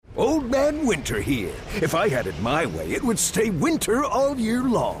Old Man Winter here. If I had it my way, it would stay winter all year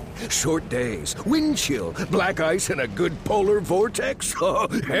long. Short days, wind chill, black ice, and a good polar vortex. Oh,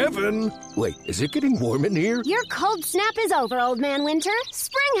 heaven. Wait, is it getting warm in here? Your cold snap is over, Old Man Winter.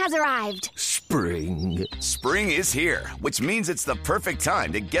 Spring has arrived. Spring. Spring is here, which means it's the perfect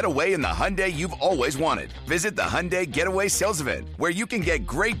time to get away in the Hyundai you've always wanted. Visit the Hyundai Getaway Sales Event, where you can get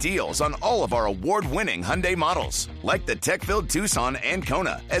great deals on all of our award-winning Hyundai models, like the tech-filled Tucson and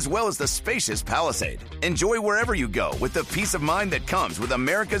Kona, as well as the spacious Palisade. Enjoy wherever you go with the peace of mind that comes with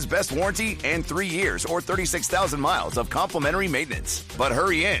America's best warranty and 3 years or 36,000 miles of complimentary maintenance. But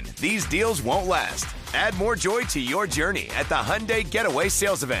hurry in, these deals won't last. Add more joy to your journey at the Hyundai Getaway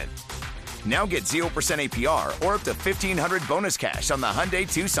Sales Event. Now get 0% APR or up to $1,500 bonus cash on the Hyundai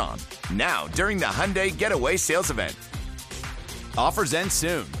Tucson. Now, during the Hyundai Getaway Sales Event. Offers end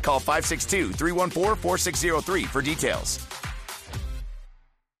soon. Call 562-314-4603 for details.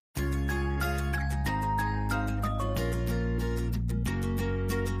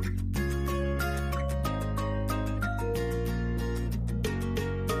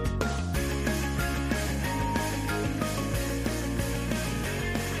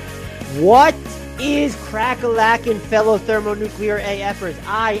 What is crack-a-lackin', fellow thermonuclear AFers?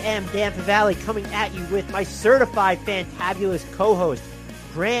 I am Dan Favale coming at you with my certified fantabulous co-host,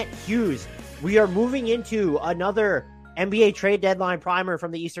 Grant Hughes. We are moving into another NBA trade deadline primer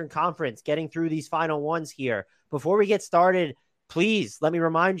from the Eastern Conference, getting through these final ones here. Before we get started, please let me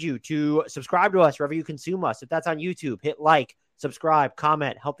remind you to subscribe to us wherever you consume us. If that's on YouTube, hit like, subscribe,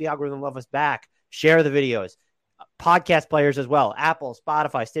 comment, help the algorithm love us back, share the videos. Podcast players as well, Apple,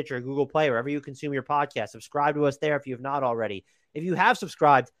 Spotify, Stitcher, Google Play, wherever you consume your podcast. Subscribe to us there if you have not already. If you have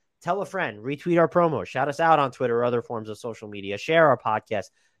subscribed, tell a friend, retweet our promo, shout us out on Twitter or other forms of social media, share our podcast.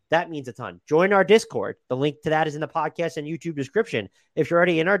 That means a ton. Join our Discord. The link to that is in the podcast and YouTube description. If you're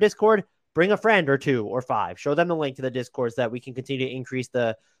already in our Discord, bring a friend or 2 or 5. Show them the link to the Discord so that we can continue to increase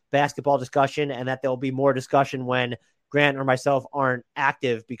the basketball discussion and that there'll be more discussion when Grant or myself aren't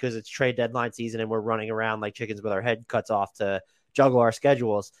active because it's trade deadline season and we're running around like chickens with our head cuts off to juggle our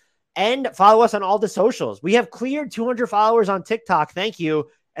schedules. And follow us on all the socials. We have cleared 200 followers on TikTok. Thank you.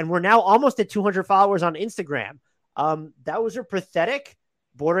 And we're now almost at 200 followers on Instagram. That was a pathetic,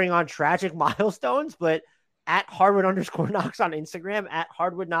 bordering on tragic milestones, but at Hardwood_Knocks on Instagram, at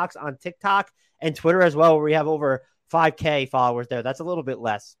Hardwood Knocks on TikTok and Twitter as well, where we have over 5K followers there. That's a little bit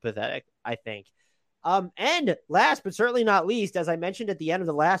less pathetic, I think. And last but certainly not least, as I mentioned at the end of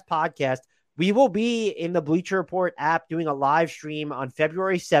the last podcast, we will be in the Bleacher Report app doing a live stream on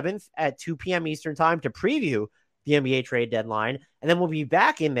February 7th at 2 p.m. Eastern time to preview the NBA trade deadline. And then we'll be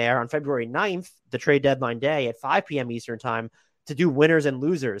back in there on February 9th, the trade deadline day at 5 p.m. Eastern time to do winners and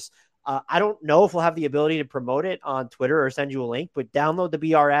losers. I don't know if we'll have the ability to promote it on Twitter or send you a link, but download the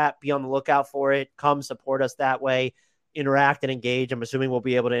BR app, be on the lookout for it, come support us that way. Interact and engage. I'm assuming we'll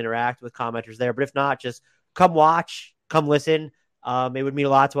be able to interact with commenters there, but if not, just come watch, come listen. It would mean a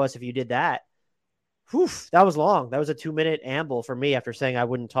lot to us if you did that. Whew, that was long. That was a 2-minute amble for me after saying I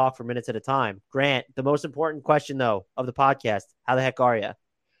wouldn't talk for minutes at a time. Grant, the most important question though of the podcast, how the heck are you?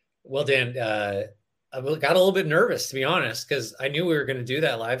 Well, Dan, I got a little bit nervous, to be honest, because I knew we were going to do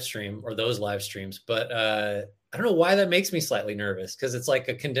that live stream or those live streams, but I don't know why that makes me slightly nervous, because it's like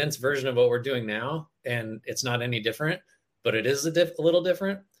a condensed version of what we're doing now, and it's not any different, but it is a little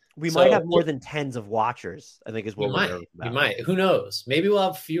different. We might have more than tens of watchers, I think is what we're about. We might. Who knows? Maybe we'll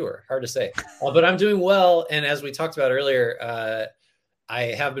have fewer. Hard to say. But I'm doing well, and as we talked about earlier, I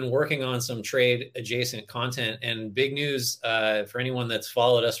have been working on some trade-adjacent content, and big news for anyone that's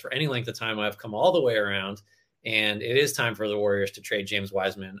followed us for any length of time. I've come all the way around, and it is time for the Warriors to trade James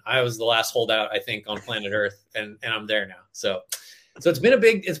Wiseman. I was the last holdout, I think, on planet Earth, and I'm there now. So it's been a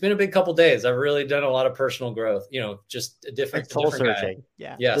big couple days. I've really done a lot of personal growth. Just a different soul searching.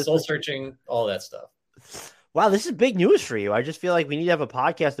 Guy. Yeah, soul searching, all that stuff. Wow, this is big news for you. I just feel like we need to have a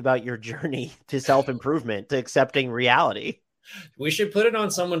podcast about your journey to self-improvement, to accepting reality. We should put it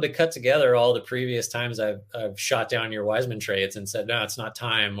on someone to cut together all the previous times I've shot down your Wiseman trades and said, no, it's not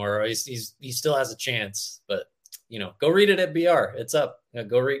time, or he still has a chance. But go read it at BR. It's up.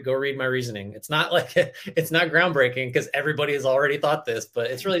 Go read my reasoning. It's not like it's not groundbreaking because everybody has already thought this, but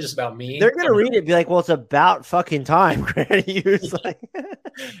it's really just about me. They're gonna read it and be like, well, it's about fucking time.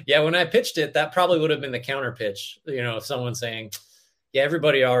 Yeah, when I pitched it, that probably would have been the counter pitch. Someone saying, yeah,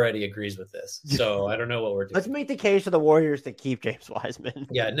 everybody already agrees with this. So I don't know what we're doing. Let's make the case for the Warriors to keep James Wiseman.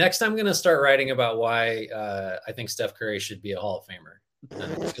 Yeah, next I'm going to start writing about why I think Steph Curry should be a Hall of Famer.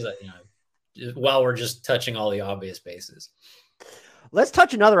 While we're just touching all the obvious bases. Let's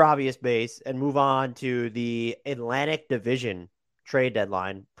touch another obvious base and move on to the Atlantic Division trade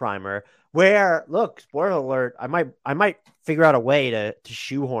deadline primer where, look, spoiler alert, I might figure out a way to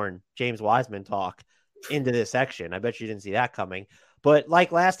shoehorn James Wiseman talk into this section. I bet you didn't see that coming. But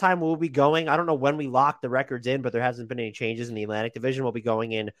like last time, we'll be going, I don't know when we locked the records in, but there hasn't been any changes in the Atlantic Division. We'll be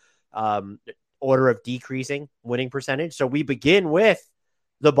going in order of decreasing winning percentage. So we begin with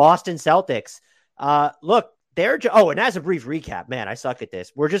the Boston Celtics. Look, and as a brief recap, man, I suck at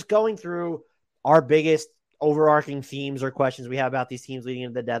this. We're just going through our biggest overarching themes or questions we have about these teams leading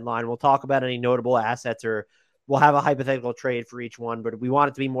into the deadline. We'll talk about any notable assets, or we'll have a hypothetical trade for each one, but we want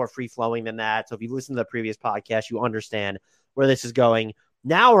it to be more free-flowing than that. So if you listen to the previous podcast, you understand where this is going.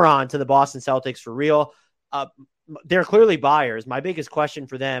 Now we're on to the Boston Celtics for real. They're clearly buyers. My biggest question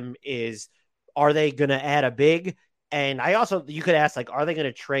for them is, are they going to add a big? And you could ask, are they going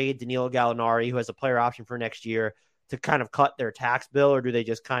to trade Danilo Gallinari, who has a player option for next year, to kind of cut their tax bill, or do they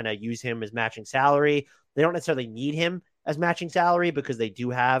just kind of use him as matching salary? They don't necessarily need him as matching salary because they do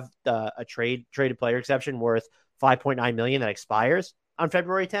have a traded player exception worth $5.9 million that expires on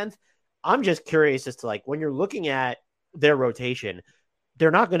February 10th. I'm just curious as to when you're looking at their rotation,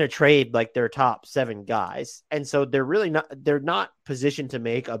 they're not going to trade their top 7 guys. And so they're not positioned to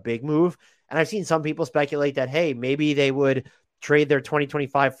make a big move. And I've seen some people speculate that, hey, maybe they would trade their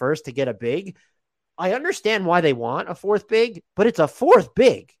 2025 first to get a big. I understand why they want a 4th big, but it's a 4th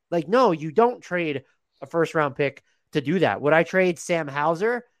big. No, you don't trade a first round pick to do that. Would I trade Sam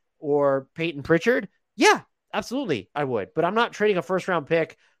Hauser or Peyton Pritchard? Yeah, absolutely, I would. But I'm not trading a first round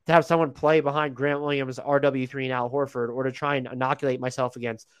pick to have someone play behind Grant Williams, RW3, and Al Horford, or to try and inoculate myself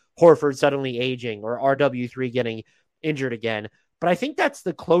against Horford suddenly aging or RW3 getting injured again. But I think that's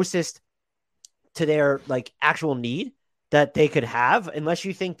the closest to their actual need that they could have, unless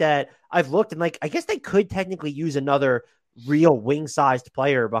you think that I've looked and I guess they could technically use another real wing-sized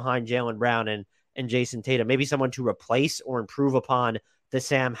player behind Jaylen Brown and Jason Tatum, maybe someone to replace or improve upon the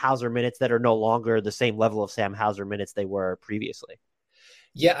Sam Hauser minutes that are no longer the same level of Sam Hauser minutes they were previously.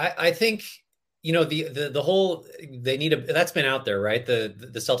 Yeah, I think, the whole, they need that's been out there, right? The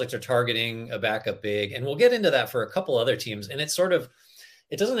Celtics are targeting a backup big, and we'll get into that for a couple other teams. And it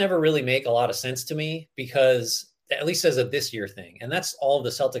doesn't ever really make a lot of sense to me, because at least as a this year thing, and that's all the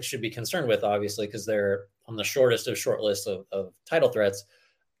Celtics should be concerned with, obviously, because they're on the shortest of short lists of title threats.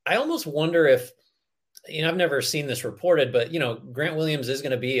 I almost wonder if, I've never seen this reported, but, Grant Williams is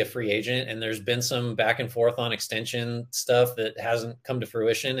going to be a free agent, and there's been some back and forth on extension stuff that hasn't come to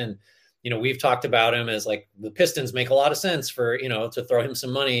fruition. And, we've talked about him as the Pistons make a lot of sense for, to throw him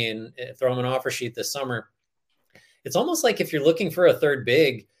some money and throw him an offer sheet this summer. It's almost like if you're looking for a 3rd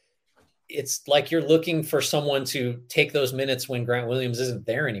big, it's like you're looking for someone to take those minutes when Grant Williams isn't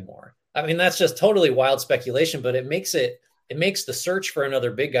there anymore. I mean, that's just totally wild speculation, but it makes the search for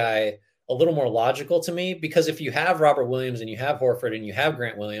another big guy a little more logical to me, because if you have Robert Williams and you have Horford and you have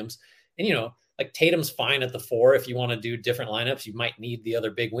Grant Williams, and Tatum's fine at the 4. If you want to do different lineups, you might need the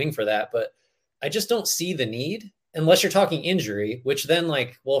other big wing for that. But I just don't see the need, unless you're talking injury, which then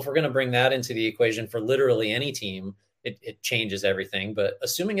if we're going to bring that into the equation for literally any team, it changes everything. But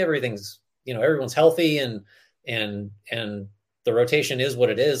assuming everything's, everyone's healthy and the rotation is what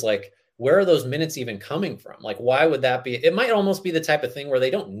it is, where are those minutes even coming from? Why would that be? It might almost be the type of thing where they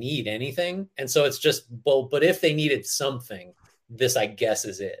don't need anything. And so it's just, but if they needed something, this, I guess,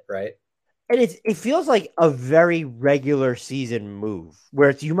 is it, right? And it feels like a very regular season move,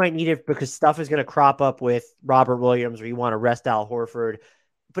 where you might need it because stuff is going to crop up with Robert Williams, or you want to rest Al Horford.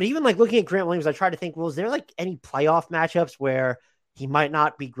 But even looking at Grant Williams, I try to think, well, is there any playoff matchups where he might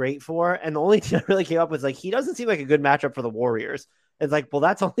not be great for? And the only thing I really came up with is he doesn't seem like a good matchup for the Warriors. It's well,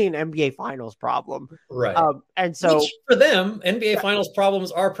 that's only an NBA Finals problem. Right. And so which for them, NBA Finals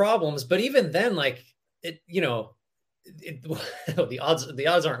problems are problems. But even then, the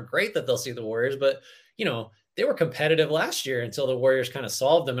odds aren't great that they'll see the Warriors, but, they were competitive last year until the Warriors kind of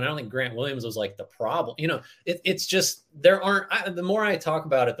solved them. And I don't think Grant Williams was the problem. It's just, the more I talk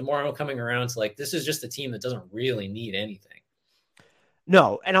about it, the more I'm coming around to this is just a team that doesn't really need anything.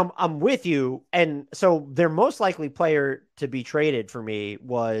 No, and I'm with you. And so their most likely player to be traded for me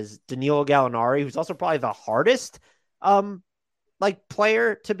was Danilo Gallinari, who's also probably the hardest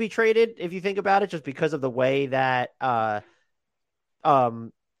player to be traded, if you think about it, just because of the way that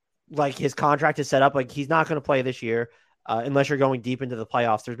his contract is set up. He's not going to play this year unless you're going deep into the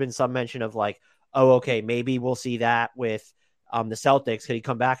playoffs. There's been some mention of okay, maybe we'll see that with the Celtics. Could he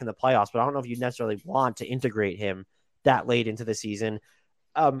come back in the playoffs? But I don't know if you necessarily want to integrate him that late into the season.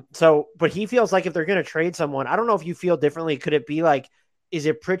 But he feels if they're going to trade someone, I don't know if you feel differently. Could it be is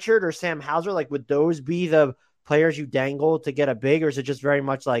it Pritchard or Sam Hauser? Would those be the players you dangle to get a big, or is it just very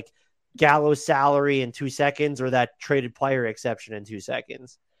much Gallo's salary in 2 seconds or that traded player exception in 2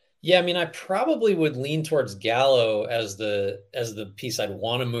 seconds? Yeah, I mean, I probably would lean towards Gallo as the piece I'd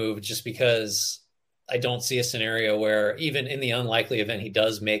want to move, just because I don't see a scenario where, even in the unlikely event he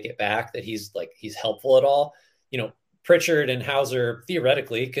does make it back, that he's helpful at all. Pritchard and Hauser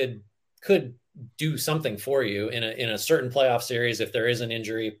theoretically could do something for you in a certain playoff series if there is an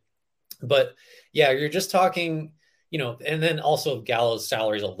injury. But yeah, you're just talking, and then also Gallo's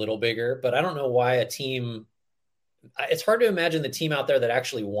salary is a little bigger, but I don't know why it's hard to imagine the team out there that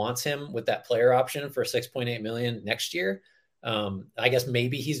actually wants him with that player option for $6.8 million next year. I guess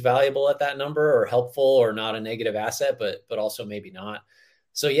maybe he's valuable at that number or helpful or not a negative asset, but also maybe not.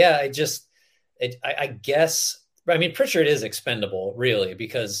 So yeah, I guess, I mean, Pritchard is expendable really,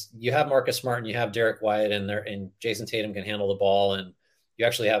 because you have Marcus Smart and you have Derek White and Jason Tatum can handle the ball. And you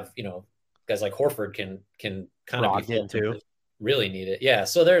actually have, guys like Horford can kind of be too. Really need it. Yeah.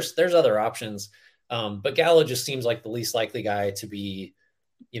 So there's other options. But Gallo just seems like the least likely guy to be,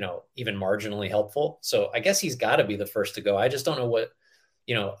 even marginally helpful. So I guess he's got to be the first to go. I just don't know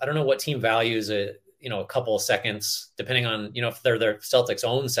I don't know what team values a couple of seconds, depending on, if they're their Celtics'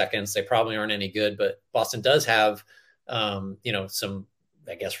 own seconds, they probably aren't any good, but Boston does have, some,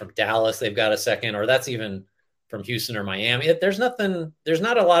 I guess from Dallas, they've got a second, or that's even from Houston or Miami. There's not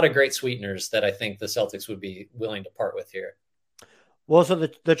a lot of great sweeteners that I think the Celtics would be willing to part with here. Well, so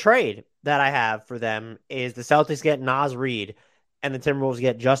the trade that I have for them is the Celtics get Naz Reid and the Timberwolves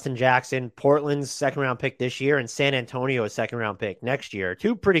get Justin Jackson, Portland's second-round pick this year, and San Antonio's second-round pick next year.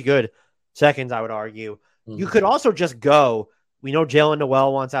 2 pretty good seconds, I would argue. Mm-hmm. You could also just go. We know Jalen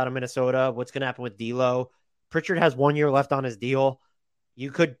Noel wants out of Minnesota. What's going to happen with D'Lo? Pritchard has 1 year left on his deal. You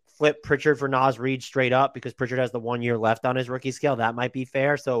could flip Pritchard for Naz Reid straight up because Pritchard has the 1 year left on his rookie scale. That might be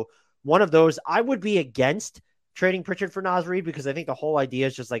fair. So one of those, I would be against trading Pritchard for Naz Reid because I think the whole idea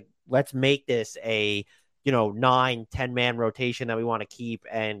is just like, let's make this a 9-10 man rotation that we want to keep,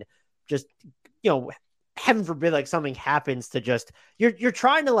 and just heaven forbid like something happens to just you're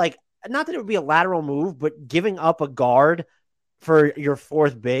trying to like, not that it would be a lateral move, but giving up a guard for your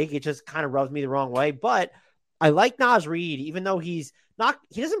fourth big, it just kind of rubs me the wrong way. But I like Naz Reid, even though he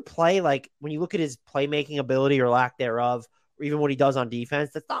doesn't play like, when you look at his playmaking ability or lack thereof, or even what he does on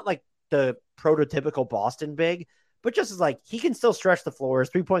defense, that's not like the prototypical Boston big, but just as like, he can still stretch the floor. His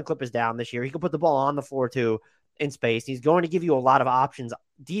 3-point clip is down this year. He can put the ball on the floor too in space. He's going to give you a lot of options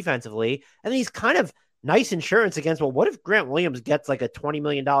defensively. And then he's kind of nice insurance against, well, what if Grant Williams gets like a $20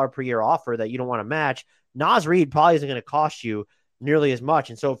 million per year offer that you don't want to match? Naz Reid probably isn't going to cost you nearly as much.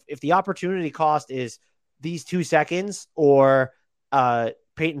 And so if the opportunity cost is these 2 seconds or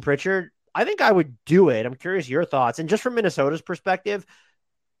Peyton Pritchard, I think I would do it. I'm curious your thoughts. And just from Minnesota's perspective,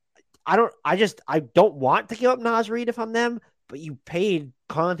 I don't want to give up Naz Reid if I'm them, but you paid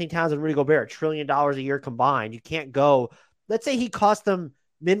Karl-Anthony Towns and Rudy Gobert $1 trillion a year combined. You can't go, let's say he cost them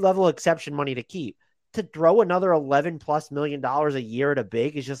mid-level exception money to keep. To throw another $11+ million a year at a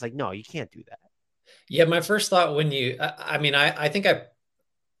big is just like, no, you can't do that. Yeah, my first thought when I think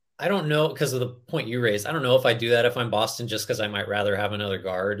I don't know, because of the point you raised, I don't know if I do that if I'm Boston, just because I might rather have another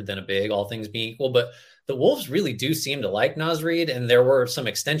guard than a big, all things being equal. But the Wolves really do seem to like Naz Reid, and there were some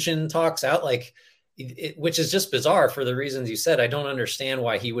extension talks out, which is just bizarre for the reasons you said. I don't understand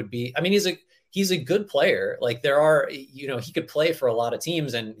why he would be. I mean, he's a good player. Like, there are, he could play for a lot of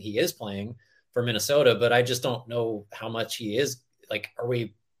teams, and he is playing for Minnesota, but I just don't know how much he is. Like, are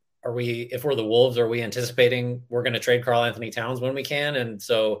we, if we're the Wolves, are we anticipating we're going to trade Karl-Anthony Towns when we can? And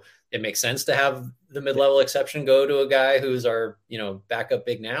so it makes sense to have the mid-level exception go to a guy who's our, backup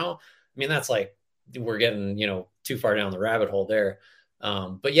big now. I mean, that's like, we're getting, too far down the rabbit hole there.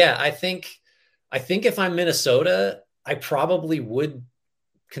 But yeah, I think if I'm Minnesota, I probably would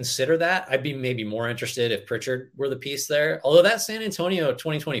consider that. I'd be maybe more interested if Pritchard were the piece there. Although that San Antonio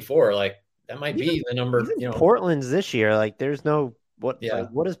 2024, like, that might be the number. Portland's this year, like, there's no what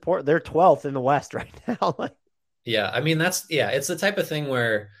is Port? They're 12th in the West right now. Yeah, I mean, it's the type of thing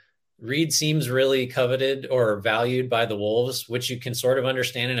where Reid seems really coveted or valued by the Wolves, which you can sort of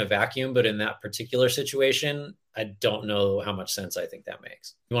understand in a vacuum, but in that particular situation, I don't know how much sense I think that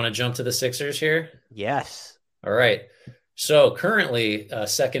makes. You want to jump to the Sixers here? Yes. All right. So currently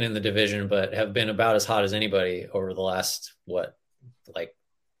second in the division, but have been about as hot as anybody over the last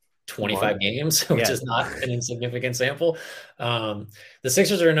 25 games, which is not an insignificant sample. The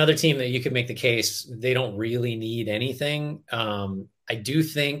Sixers are another team that you could make the case they don't really need anything. I do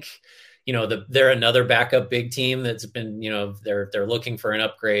think, they're another backup big team that's been, they're looking for an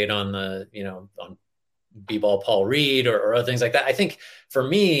upgrade on the, on B-ball Paul Reed or other things like that. I think for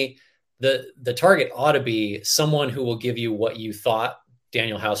me, the target ought to be someone who will give you what you thought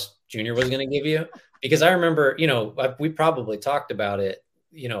Daniel House Jr. was going to give you, because I remember, we probably talked about it,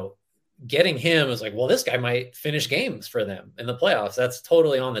 getting him was like, well, this guy might finish games for them in the playoffs. That's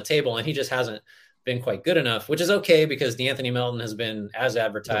totally on the table. And he just hasn't been quite good enough, which is okay because DeAnthony Melton has been as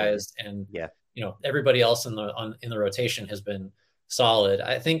advertised, and everybody else in the rotation has been solid.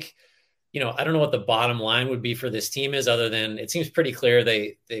 I think, I don't know what the bottom line would be for this team is, other than it seems pretty clear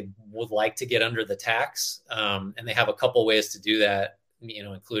they would like to get under the tax. And they have a couple ways to do that,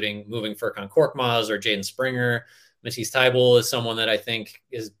 including moving Furkan Korkmaz or Jaden Springer. Matisse Thybulle is someone that I think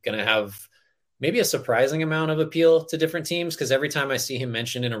is going to have maybe a surprising amount of appeal to different teams, because every time I see him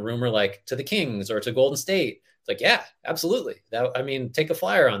mentioned in a rumor like to the Kings or to Golden State, it's like, yeah, absolutely. Take a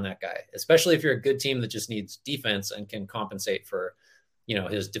flyer on that guy, especially if you're a good team that just needs defense and can compensate for,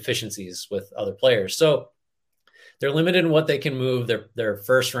 his deficiencies with other players. So they're limited in what they can move. Their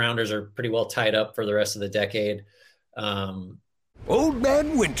first rounders are pretty well tied up for the rest of the decade. Old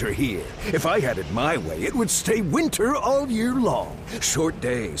Man Winter here. If I had it my way, it would stay winter all year long. Short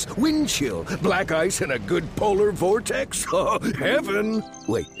days, wind chill, black ice, and a good polar vortex. Oh, heaven!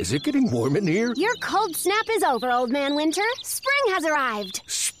 Wait, is it getting warm in here? Your cold snap is over, Old Man Winter. Spring has arrived.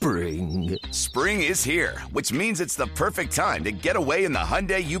 Spring. Spring is here, which means it's the perfect time to get away in the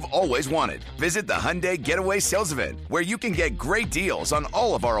Hyundai you've always wanted. Visit the Hyundai Getaway Sales Event, where you can get great deals on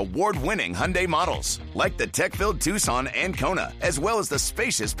all of our award-winning Hyundai models, like the tech-filled Tucson and Kona, as well as the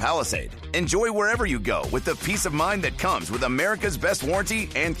spacious Palisade. Enjoy wherever you go with the peace of mind that comes with America's best warranty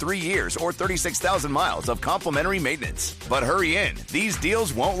and 3 years or 36,000 miles of complimentary maintenance. But hurry in, these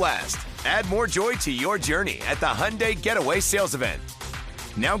deals won't last. Add more joy to your journey at the Hyundai Getaway Sales Event.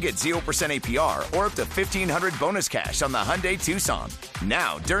 Now get 0% APR or up to $1,500 bonus cash on the Hyundai Tucson.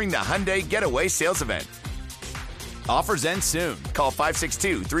 Now, during the Hyundai Getaway Sales Event. Offers end soon. Call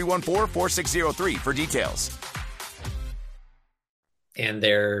 562-314-4603 for details. And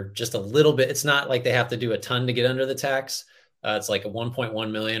they're just a little bit, it's not like they have to do a ton to get under the tax. It's like a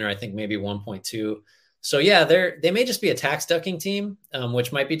 1.1 million, or I think maybe 1.2. So yeah, they may just be a tax ducking team,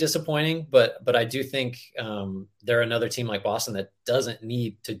 which might be disappointing, but I do think they're another team like Boston that doesn't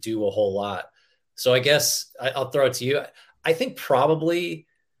need to do a whole lot. So I guess I'll throw it to you. I think probably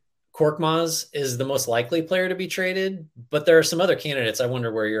Korkmaz is the most likely player to be traded, but there are some other candidates. I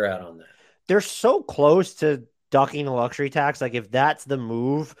wonder where you're at on that. They're so close to ducking the luxury tax. Like, if that's the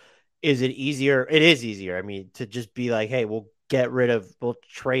move, is it easier? It is easier. I mean, to just be like, hey, we'll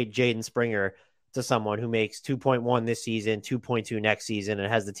trade Jaden Springer to someone who makes 2.1 this season, 2.2 next season, and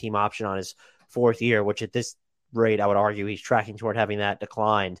has the team option on his fourth year, which at this rate, I would argue he's tracking toward having that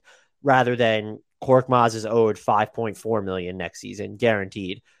declined, rather than Korkmaz is owed $5.4 million next season,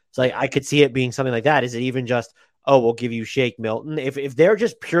 guaranteed. So I could see it being something like that. Is it even just, oh, we'll give you Shake Milton? If they're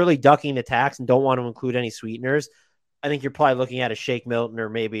just purely ducking the tax and don't want to include any sweeteners, I think you're probably looking at a Shake Milton or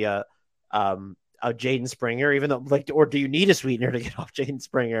maybe a Jaden Springer, even though, or do you need a sweetener to get off Jaden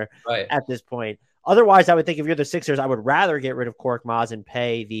Springer at this point? Otherwise, I would think if you're the Sixers, I would rather get rid of Korkmaz and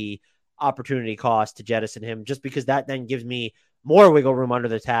pay the opportunity cost to jettison him, just because that then gives me more wiggle room under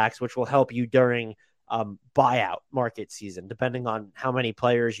the tax, which will help you during buyout market season, depending on how many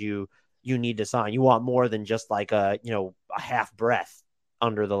players you need to sign. You want more than just like a half breath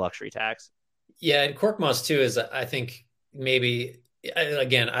under the luxury tax. Yeah. And Korkmaz too is, I think, maybe,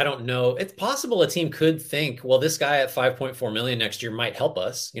 again, I don't know. It's possible a team could think, well, this guy at 5.4 million next year might help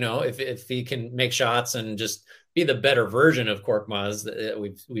us, if he can make shots and just be the better version of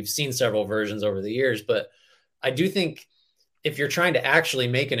Korkmaz. We've seen several versions over the years, but I do think if you're trying to actually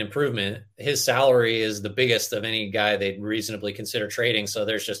make an improvement, his salary is the biggest of any guy they'd reasonably consider trading. So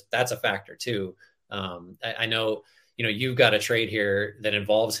that's a factor too. I know, you've got a trade here that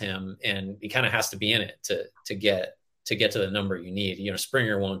involves him, and he kind of has to be in it to get to the number you need.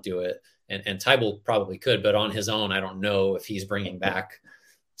 Springer won't do it, and Thybulle probably could, but on his own, I don't know if he's bringing back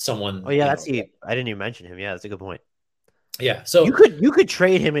someone. Oh yeah, I didn't even mention him. Yeah, that's a good point. Yeah, so you could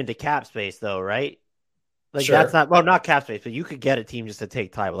trade him into cap space though, right? Like sure. That's not cap space, but you could get a team just to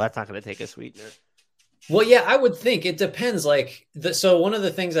take Thybulle. That's not going to take a sweetener. Well, yeah, I would think it depends. So one of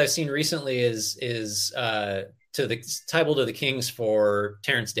the things I've seen recently is to the Thybulle to the Kings for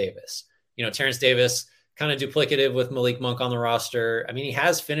Terrence Davis. Terrence Davis kind of duplicative with Malik Monk on the roster. I mean, he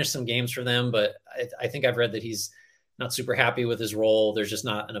has finished some games for them, but I think I've read that he's not super happy with his role. There's just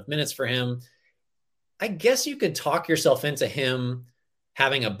not enough minutes for him. I guess you could talk yourself into him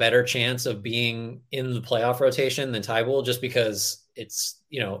having a better chance of being in the playoff rotation than Thybulle, just because it's,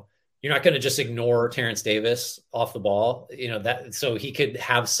 you're not going to just ignore Terrence Davis off the ball, so he could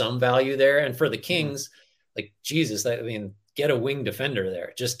have some value there. And for the Kings, like Jesus, get a wing defender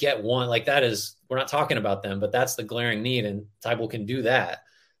there. Just get one. Like that is, we're not talking about them, but that's the glaring need, and Tybal can do that.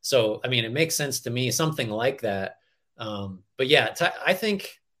 So, I mean, it makes sense to me, something like that. But yeah, I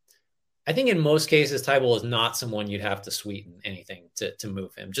think in most cases, Tybal is not someone you'd have to sweeten anything to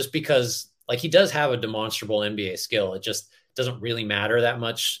move him, just because like he does have a demonstrable NBA skill. It just doesn't really matter that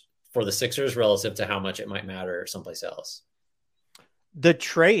much for the Sixers relative to how much it might matter someplace else. The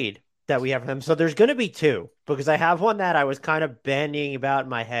trade that we have for them. So there's going to be two, because I have one that I was kind of bandying about in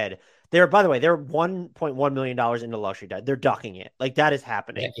my head. By the way, they're $1.1 million into luxury tax. They're ducking it. Like that is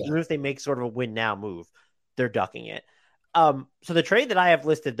happening. Yeah. Even if they make sort of a win now move, they're ducking it. So the trade that I have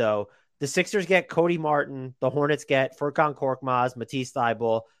listed, though, the Sixers get Cody Martin, the Hornets get Furkan Korkmaz, Matisse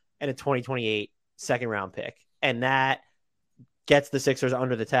Thybulle, and a 2028 second round pick. And that gets the Sixers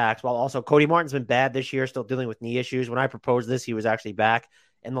under the tax, while also Cody Martin's been bad this year, still dealing with knee issues. When I proposed this, he was actually back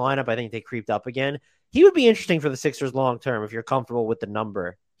in the lineup. I think they creeped up again. He would be interesting for the Sixers long term if you're comfortable with the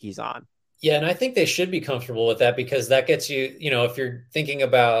number he's on. Yeah, and I think they should be comfortable with that, because that gets you, if you're thinking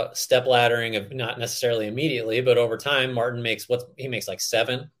about step laddering, of not necessarily immediately, but over time, Martin makes like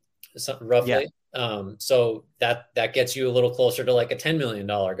 7, something roughly. Yeah. So that gets you a little closer to like a $10 million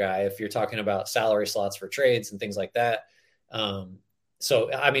guy if you're talking about salary slots for trades and things like that.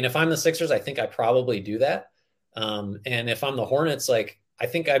 So, I mean, if I'm the Sixers, I think I probably do that. And if I'm the Hornets, like, I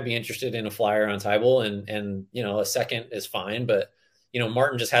think I'd be interested in a flyer on Tybal, and a second is fine, but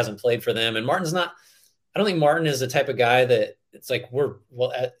Martin just hasn't played for them, and I don't think Martin is the type of guy that it's like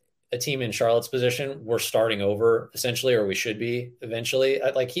at a team in Charlotte's position, we're starting over essentially, or we should be eventually.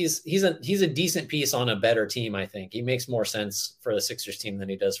 Like he's a decent piece on a better team. I think he makes more sense for the Sixers team than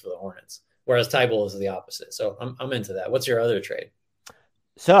he does for the Hornets, whereas Tybal is the opposite. So I'm into that. What's your other trade?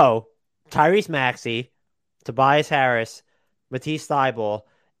 So Tyrese Maxey, Tobias Harris, Matisse Thybulle,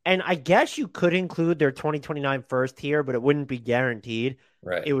 and I guess you could include their 2029 first here, but it wouldn't be guaranteed.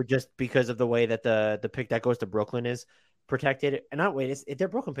 Right. It would just, because of the way that the pick that goes to Brooklyn is protected. And their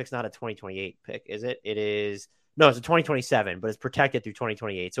Brooklyn pick's not a 2028 pick, is it? No, it's a 2027, but it's protected through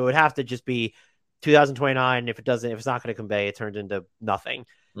 2028. So it would have to just be 2029. If it's not going to convey, it turns into nothing.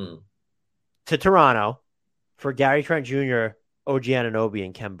 To Toronto for Gary Trent Jr., OG Anunoby,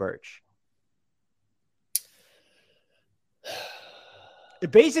 and Khem Birch.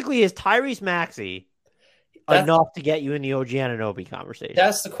 It basically is Tyrese Maxey enough to get you in the OG Anunoby conversation.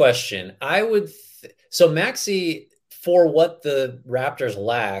 That's the question. So Maxey, for what the Raptors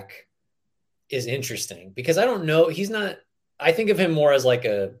lack, is interesting, because I don't know. I think of him more as like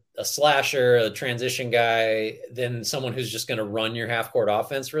a slasher, a transition guy, than someone who's just going to run your half court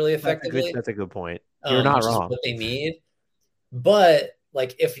offense really effectively. That's a good point. You're not wrong. What they need. But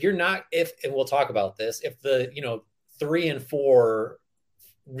like, if we'll talk about this, if the, 3 and 4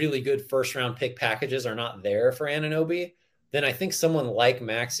 really good first round pick packages are not there for Anunoby, then I think someone like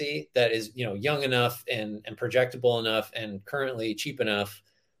Maxey that is, young enough and projectable enough and currently cheap enough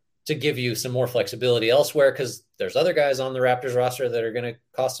to give you some more flexibility elsewhere, because there's other guys on the Raptors roster that are going to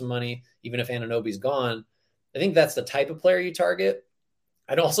cost some money, even if Anunoby's gone. I think that's the type of player you target.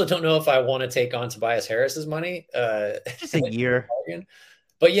 I also don't know if I want to take on Tobias Harris's money. Just a year.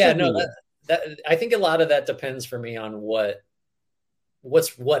 But yeah, that I think a lot of that depends for me on what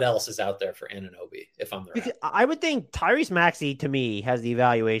else is out there for Anunoby, if I'm the Raptors. I would think Tyrese Maxey, to me, has the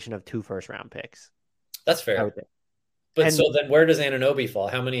evaluation of 2 first-round picks. That's fair. But so then where does Anunoby fall?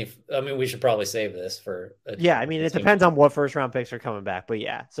 How many? I mean, we should probably save this for. It depends on what first-round picks are coming back. But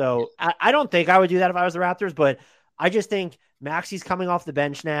yeah, so I don't think I would do that if I was the Raptors, but I just think Maxey's coming off the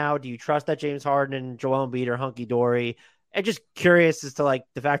bench now. Do you trust that James Harden and Joel Embiid are hunky-dory? I'm just curious as to, like,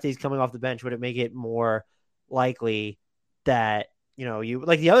 the fact that he's coming off the bench, would it make it more likely that, you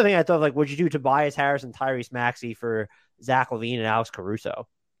like, the other thing I thought, like, would you do Tobias Harris and Tyrese Maxey for Zach LaVine and Alex Caruso?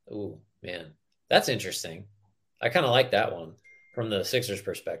 Oh, man. That's interesting. I kind of like that one from the Sixers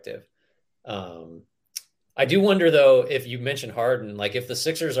perspective. I do wonder, though, if you mentioned Harden, like, if the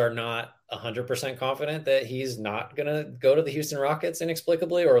Sixers are not 100% confident that he's not going to go to the Houston Rockets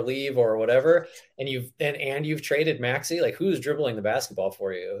inexplicably or leave or whatever, and you've traded Maxey, like, who's dribbling the basketball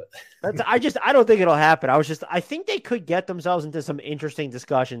for you? I don't think it'll happen. I think they could get themselves into some interesting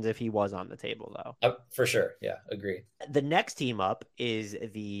discussions if he was on the table, though. For sure. Yeah, agree. The next team up is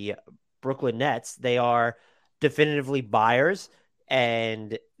the Brooklyn Nets. They are definitively buyers.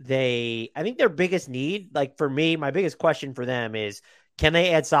 And I think their biggest need, like, for me, my biggest question for them is, can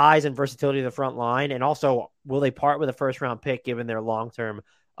they add size and versatility to the front line? And also, will they part with a first round pick given their long-term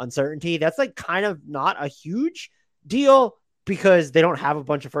uncertainty? That's, like, kind of not a huge deal because they don't have a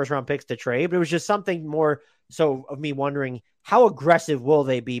bunch of first round picks to trade, but it was just something more so of me wondering, how aggressive will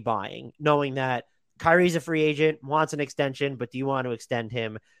they be buying, knowing that Kyrie's a free agent, wants an extension, but do you want to extend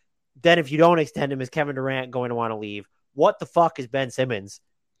him? Then if you don't extend him, is Kevin Durant going to want to leave? What the fuck is Ben Simmons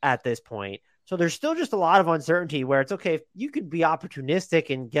at this point? So there's still just a lot of uncertainty where it's okay if you could be opportunistic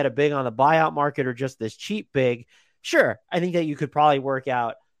and get a big on the buyout market or just this cheap big. Sure, I think that you could probably work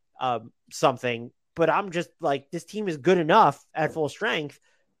out something, but I'm just like, this team is good enough at full strength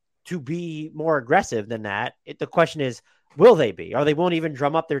to be more aggressive than that. The question is, will they be? Or they won't even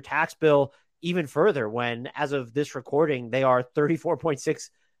drum up their tax bill even further when, as of this recording, they are $34.6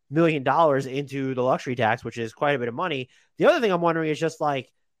 million into the luxury tax, which is quite a bit of money. The other thing I'm wondering is just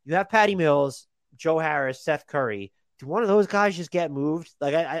like, you have Patty Mills, Joe Harris, Seth Curry. Do one of those guys just get moved?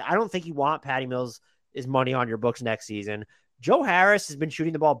 Like, I don't think you want Patty Mills' money on your books next season. Joe Harris has been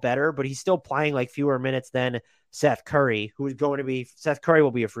shooting the ball better, but he's still playing like fewer minutes than Seth Curry, who is going to be, Seth Curry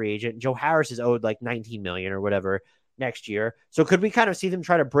will be a free agent. Joe Harris is owed like $19 million or whatever next year. So could we kind of see them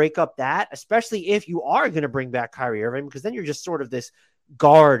try to break up that, especially if you are going to bring back Kyrie Irving, because then you're just sort of this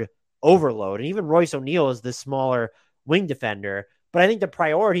guard overload. And even Royce O'Neal is this smaller wing defender. But I think the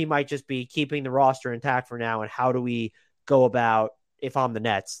priority might just be keeping the roster intact for now. And how do we go about, if I'm the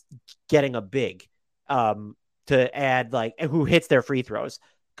Nets, getting a big to add, like, who hits their free throws?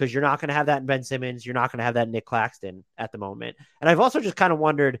 Because you're not going to have that in Ben Simmons. You're not going to have that in Nick Claxton at the moment. And I've also just kind of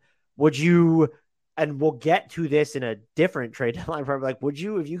wondered, would you, and we'll get to this in a different trade deadline, like, would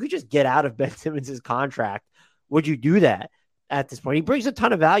you, if you could just get out of Ben Simmons' contract, would you do that at this point? He brings a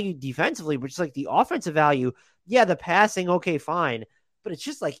ton of value defensively, but just like the offensive value, yeah, the passing, okay, fine. But it's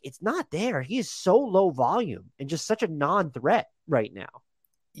just like, it's not there. He is so low volume and just such a non-threat right now.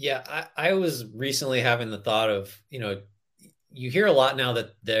 Yeah, I was recently having the thought of, you hear a lot now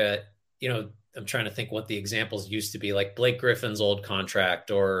that I'm trying to think what the examples used to be, like Blake Griffin's old contract,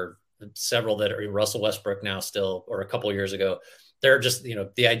 or several that are Russell Westbrook now still, or a couple of years ago. They're just,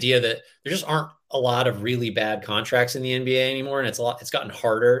 the idea that there just aren't a lot of really bad contracts in the NBA anymore. And it's gotten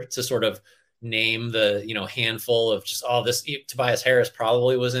harder to sort of name the, handful of just, this Tobias Harris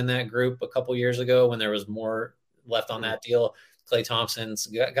probably was in that group a couple years ago when there was more left on that deal. Klay Thompson,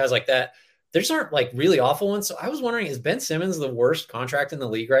 guys like that. There just aren't like really awful ones. So I was wondering, is Ben Simmons the worst contract in the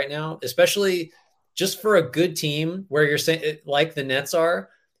league right now, especially just for a good team where you're saying, like the Nets are,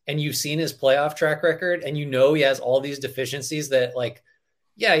 and you've seen his playoff track record and he has all these deficiencies that, like,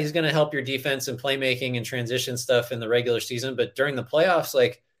 yeah, he's going to help your defense and playmaking and transition stuff in the regular season. But during the playoffs,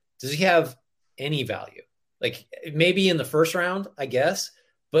 like, does he have any value? Like, maybe in the first round, I guess,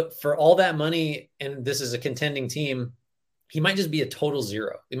 but for all that money, and this is a contending team, he might just be a total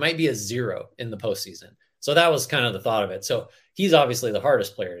zero. It might be a zero in the postseason. So that was kind of the thought of it. So he's obviously the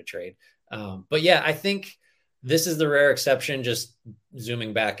hardest player to trade. But yeah, I think this is the rare exception, just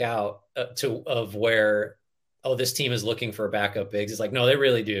zooming back out of where, this team is looking for a backup bigs. It's like, no, they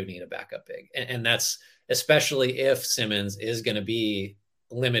really do need a backup big. And that's especially if Simmons is going to be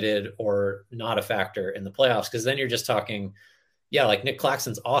limited or not a factor in the playoffs. Because then you're just talking, like Nick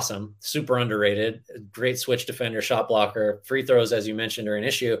Claxton's awesome, super underrated, great switch defender, shot blocker, free throws, as you mentioned, are an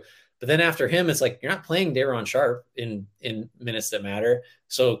issue. But then after him, it's like, you're not playing Daron Sharp in minutes that matter.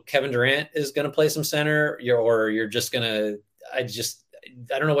 So Kevin Durant is going to play some center, or you're just going to, I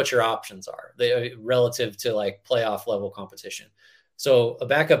don't know what your options are relative to like playoff level competition. So a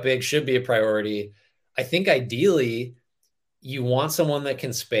backup big should be a priority. I think ideally you want someone that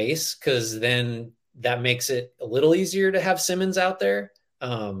can space, because then that makes it a little easier to have Simmons out there.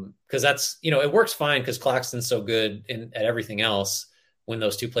 Because that's, it works fine because Claxton's so good at everything else when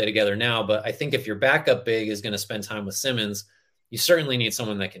those two play together now. But I think if your backup big is going to spend time with Simmons, you certainly need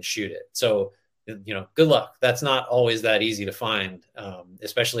someone that can shoot it. So, good luck. That's not always that easy to find,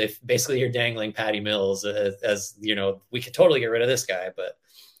 especially if basically you're dangling Patty Mills as we could totally get rid of this guy. But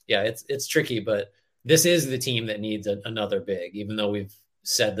yeah, it's tricky. But this is the team that needs another big, even though we've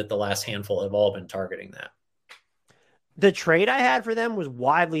said that the last handful have all been targeting that. The trade I had for them was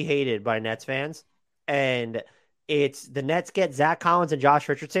widely hated by Nets fans, and it's the Nets get Zach Collins and Josh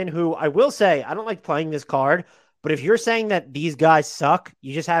Richardson, who I will say, I don't like playing this card, but if you're saying that these guys suck,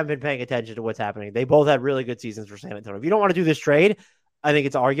 you just haven't been paying attention to what's happening. They both had really good seasons for San Antonio. If you don't want to do this trade, I think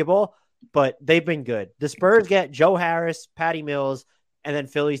it's arguable, but they've been good. The Spurs get Joe Harris, Patty Mills, and then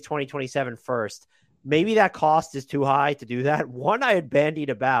Philly's 2027 first. Maybe that cost is too high to do that. One I had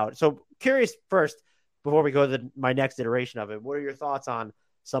bandied about. So curious first, before we go to my next iteration of it, what are your thoughts on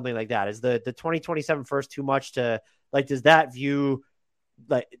something like that? Is the 2027 first too much to, like, does that view,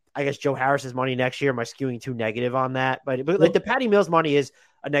 like, I guess Joe Harris's money next year? Am I skewing too negative on that? But like the Patty Mills money is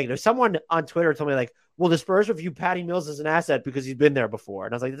a negative. Someone on Twitter told me, like, well, the Spurs view Patty Mills as an asset because he's been there before.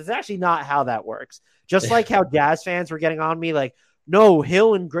 And I was like, that's actually not how that works. Just like how Jazz fans were getting on me, like, no,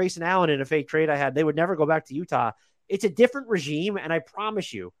 Hill and Grayson Allen in a fake trade I had, they would never go back to Utah. It's a different regime, and I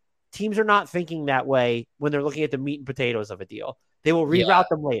promise you, teams are not thinking that way when they're looking at the meat and potatoes of a deal. They will reroute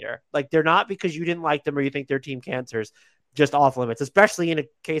them later. Like, they're not because you didn't like them or you think their team cancer's just off limits, especially in a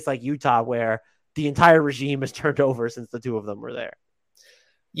case like Utah where the entire regime has turned over since the two of them were there.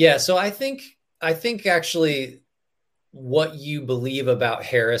 Yeah, so I think actually what you believe about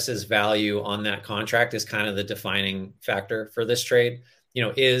Harris's value on that contract is kind of the defining factor for this trade. You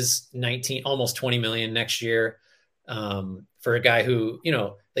know, is almost 20 million next year for a guy who, you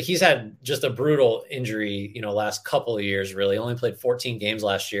know, like he's had just a brutal injury, you know, last couple of years, really only played 14 games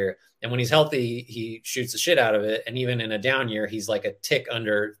last year. And when he's healthy, he shoots the shit out of it. And even in a down year, he's like a tick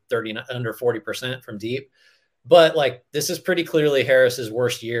under 40% from deep. But like, this is pretty clearly Harris's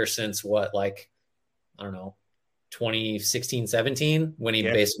worst year since what, like, I don't know, 2016, 17, when he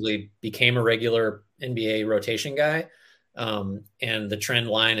basically became a regular NBA rotation guy. And the trend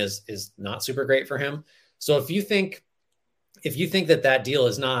line is not super great for him. So if you think that deal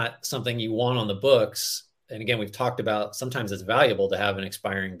is not something you want on the books, and again, we've talked about sometimes it's valuable to have an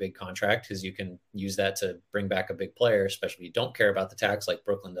expiring big contract because you can use that to bring back a big player, especially if you don't care about the tax like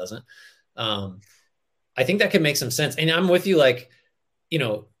Brooklyn doesn't. I think that could make some sense. And I'm with you, like, you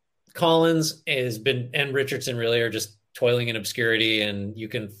know, Collins and Richardson really are just toiling in obscurity, and you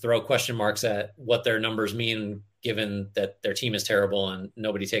can throw question marks at what their numbers mean given that their team is terrible and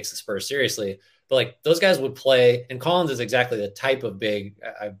nobody takes the Spurs seriously. But like, those guys would play, and Collins is exactly the type of big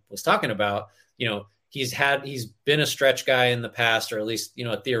I was talking about. You know, he's been a stretch guy in the past, or at least, you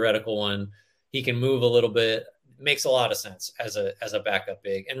know, a theoretical one. He can move a little bit. Makes a lot of sense as a backup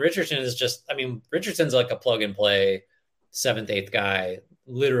big. And Richardson is just, I mean, Richardson's like a plug and play 7th, 8th guy,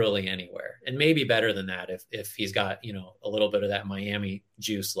 literally anywhere, and maybe better than that if he's got, you know, a little bit of that Miami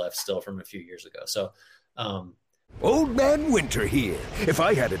juice left still from a few years ago. So, Old Man Winter here. If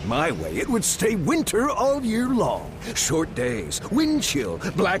I had it my way, it would stay winter all year long. Short days, wind chill,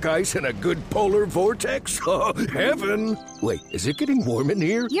 black ice, and a good polar vortex. Oh, heaven. Wait, is it getting warm in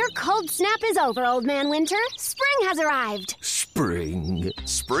here? Your cold snap is over, Old Man Winter. Spring has arrived. Spring.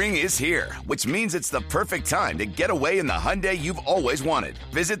 Spring is here, which means it's the perfect time to get away in the Hyundai you've always wanted.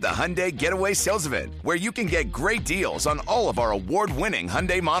 Visit the Hyundai Getaway Sales Event, where you can get great deals on all of our award-winning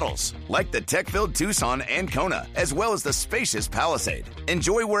Hyundai models, like the tech-filled Tucson and Kona, as well as the spacious Palisade.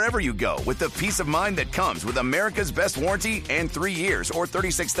 Enjoy wherever you go with the peace of mind that comes with America's best warranty and 3 years or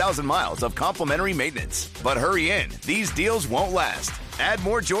 36,000 miles of complimentary maintenance. But hurry in, these deals won't last. Add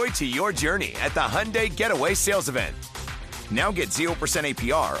more joy to your journey at the Hyundai Getaway Sales Event. Now get 0%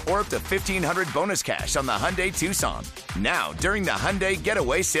 APR or up to $1,500 bonus cash on the Hyundai Tucson. Now, during the Hyundai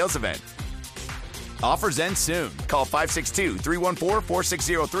Getaway Sales Event. Offers end soon. Call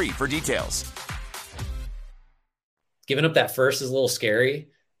 562-314-4603 for details. Giving up that first is a little scary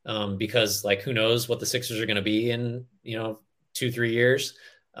because, like, who knows what the Sixers are going to be in, you know, 2-3 years.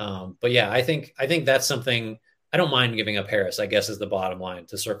 But yeah, I think that's something. I don't mind giving up Harris, I guess, is the bottom line,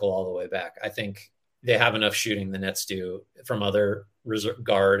 to circle all the way back. I think they have enough shooting, the Nets do, from other reserve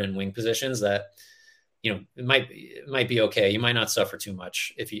guard and wing positions that, you know, it might be okay. You might not suffer too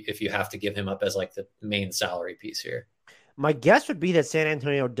much if you have to give him up as like the main salary piece here. My guess would be that San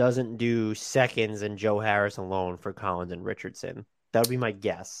Antonio doesn't do seconds and Joe Harris alone for Collins and Richardson. That would be my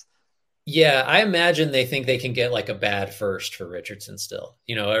guess. Yeah, I imagine they think they can get like a bad first for Richardson still,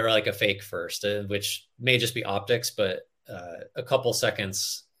 you know, or like a fake first, which may just be optics, but a couple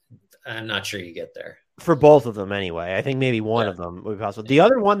seconds, I'm not sure you get there. For both of them anyway. I think maybe one of them would be possible. The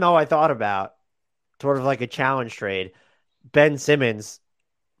other one, though, I thought about, sort of like a challenge trade, Ben Simmons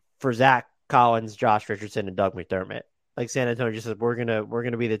for Zach Collins, Josh Richardson, and Doug McDermott. Like, San Antonio just said, we're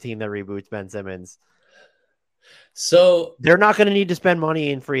gonna be the team that reboots Ben Simmons. So they're not going to need to spend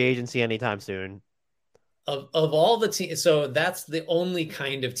money in free agency anytime soon. Of all the teams, so that's the only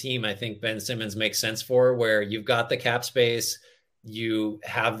kind of team I think Ben Simmons makes sense for, where you've got the cap space, you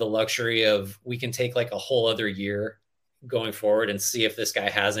have the luxury of, we can take like a whole other year going forward and see if this guy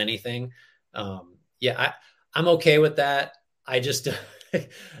has anything. Yeah, I'm okay with that. I just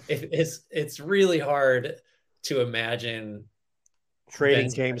it's really hard to imagine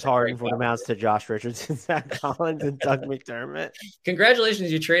trading James Harden for amounts to Josh Richardson, Zach Collins, and Doug McDermott.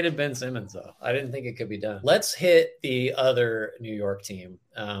 Congratulations, you traded Ben Simmons, though. I didn't think it could be done. Let's hit the other New York team.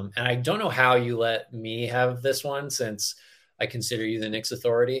 And I don't know how you let me have this one, since I consider you the Knicks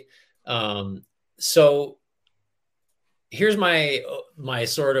authority. So here's my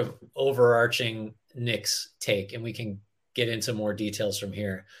sort of overarching Knicks take, and we can get into more details from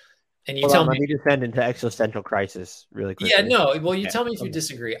here. And you tell me, let me descend into existential crisis really quickly. Yeah, no. Well, you tell me if you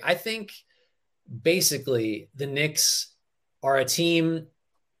disagree. I think basically the Knicks are a team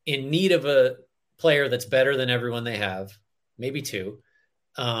in need of a player that's better than everyone they have, maybe two.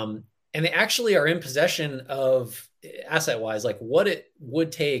 And they actually are in possession of, asset-wise, like what it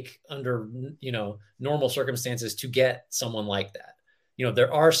would take under, normal circumstances to get someone like that.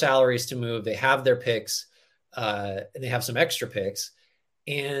 There are salaries to move. They have their picks, and they have some extra picks.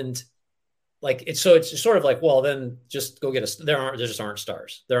 And like, it's sort of like, well, then just go get there just aren't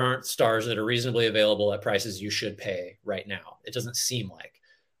stars. There aren't stars that are reasonably available at prices you should pay right now. It doesn't seem like.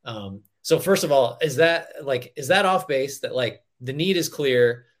 So first of all, is that off base, that like the need is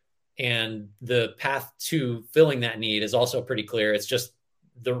clear and the path to filling that need is also pretty clear? It's just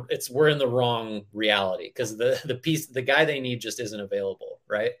we're in the wrong reality because the guy they need just isn't available,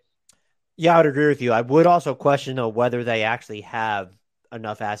 right? Yeah, I would agree with you. I would also question though whether they actually have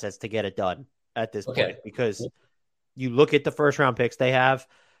enough assets to get it done at this point, because you look at the first round picks they have,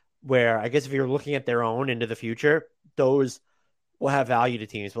 where I guess if you're looking at their own into the future, those will have value to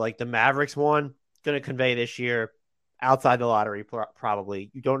teams. But like the Mavericks one, going to convey this year outside the lottery, probably.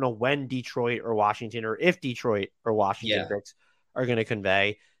 You don't know when Detroit or Washington, or if Detroit or Washington picks are going to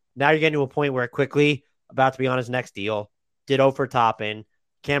convey. Now you're getting to a point where quickly about to be on his next deal. Ditto for Toppin.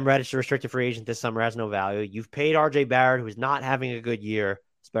 Cam Reddish, the restricted free agent this summer, has no value. You've paid RJ Barrett, who's not having a good year,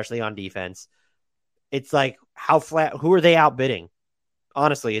 especially on defense. It's like, who are they outbidding?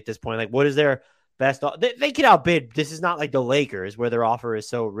 Honestly, at this point, like, what is their best? They can outbid. This is not like the Lakers where their offer is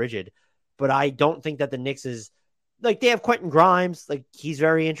so rigid, but I don't think that the Knicks is like, they have Quentin Grimes. Like, he's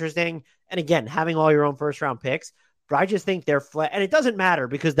very interesting. And again, having all your own first round picks, but I just think they're flat. And it doesn't matter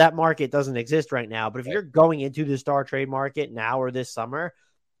because that market doesn't exist right now. But if you're going into the star trade market now or this summer,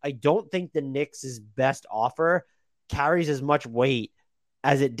 I don't think the Knicks' best offer carries as much weight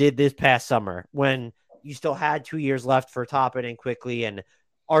as it did this past summer when you still had 2 years left for Toppin and Quickly, and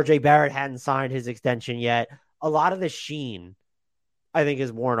RJ Barrett hadn't signed his extension yet. A lot of the sheen, I think,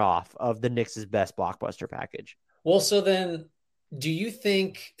 is worn off of the Knicks' best blockbuster package. Well, so then do you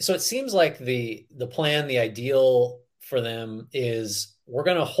think, so it seems like the plan, the ideal for them is we're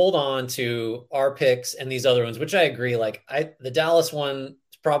going to hold on to our picks and these other ones, which I agree. Like the Dallas one,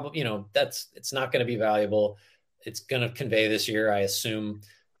 probably, it's not going to be valuable. It's going to convey this year, I assume.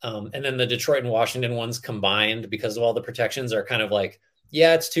 And then the Detroit and Washington ones combined, because of all the protections, are kind of like,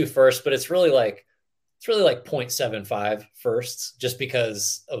 yeah, it's 2 firsts, but it's really like 0.75 firsts just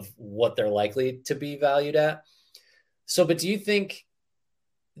because of what they're likely to be valued at. So, but do you think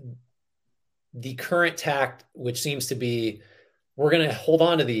the current tact, which seems to be, we're going to hold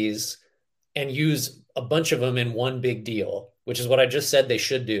on to these and use a bunch of them in one big deal, which is what I just said they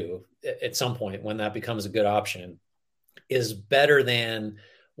should do at some point when that becomes a good option, is better than,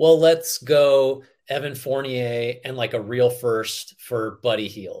 well, let's go Evan Fournier and like a real first for Buddy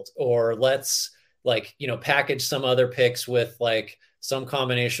Hield, or let's package some other picks with like some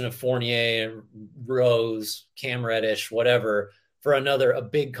combination of Fournier, Rose, Cam Reddish, whatever, for a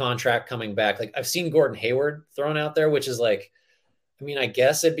big contract coming back. Like I've seen Gordon Hayward thrown out there, which is like, I mean, I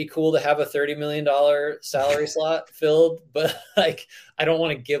guess it'd be cool to have a $30 million salary slot filled, but like, I don't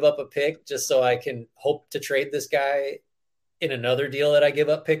want to give up a pick just so I can hope to trade this guy in another deal that I give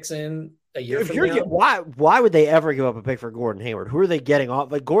up picks in a year from now. Why would they ever give up a pick for Gordon Hayward? Who are they getting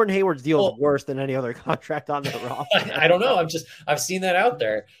off? Like Gordon Hayward's deal is worse than any other contract on their roster. I don't know. I've seen that out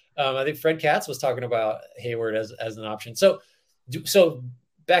there. I think Fred Katz was talking about Hayward as an option. So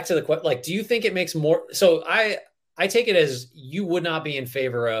back to the question, like, do you think it makes more? So I take it as you would not be in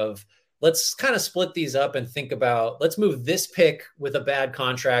favor of, let's kind of split these up and think about, let's move this pick with a bad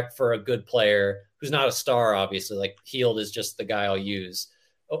contract for a good player who's not a star, obviously, like Hield is just the guy I'll use.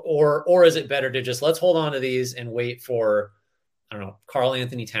 Or is it better to just, let's hold on to these and wait for, I don't know, Karl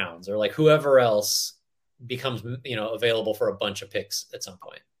Anthony Towns or like whoever else becomes, available for a bunch of picks at some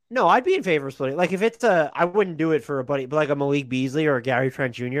point? No, I'd be in favor of splitting. Like if it's I wouldn't do it for a buddy, but like a Malik Beasley or a Gary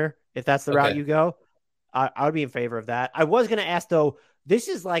Trent Jr., if that's the route you go, I would be in favor of that. I was going to ask though, this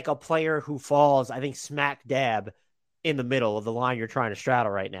is like a player who falls, I think, smack dab in the middle of the line you're trying to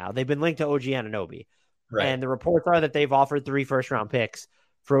straddle right now. They've been linked to OG Anunoby. Right. And the reports are that they've offered 3 first-round picks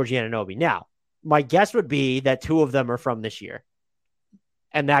for OG Anunoby. Now, my guess would be that 2 of them are from this year.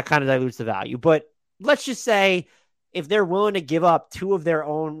 And that kind of dilutes the value. But let's just say if they're willing to give up 2 of their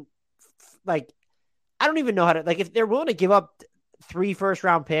own, like, I don't even know how to, like, if they're willing to give up 3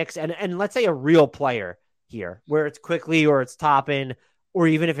 first-round picks and let's say a real player here, where it's Quickly or it's Toppin, or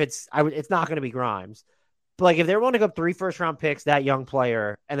even if it's not going to be Grimes. But like if they're willing to give up 3 first-round picks, that young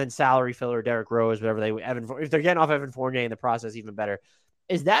player, and then salary filler, Derrick Rose, whatever if they're getting off Evan Fournier in the process, even better.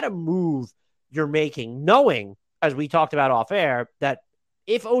 Is that a move you're making, knowing, as we talked about off air, that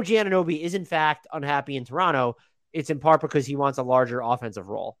if OG Anunoby is in fact unhappy in Toronto, it's in part because he wants a larger offensive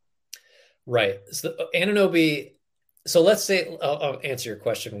role. Right. So Anunoby. So let's say I'll answer your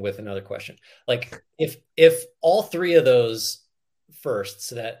question with another question. Like if all three of those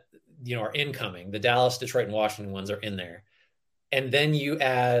firsts that are incoming, the Dallas, Detroit, and Washington ones are in there, and then you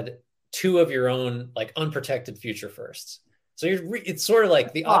add two of your own like unprotected future firsts. So it's sort of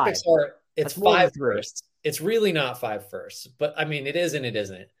like the optics are it's 5 firsts. It's really not 5 firsts, but I mean it is and it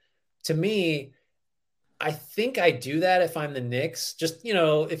isn't. To me, I think I do that if I'm the Knicks. Just,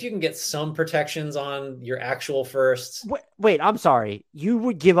 if you can get some protections on your actual firsts. Wait, I'm sorry. You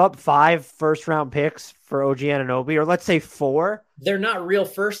would give up 5 first-round picks for OG Anunoby, or let's say 4? They're not real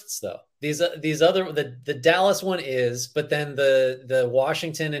firsts, though. These other the Dallas one is, but then the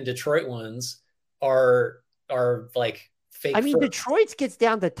Washington and Detroit ones are like fake. I mean, firsts. Detroit's gets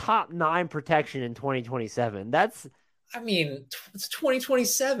down to top 9 protection in 2027. It's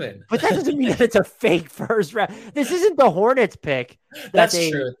 2027. But that doesn't mean that it's a fake first round. This isn't the Hornets pick. That's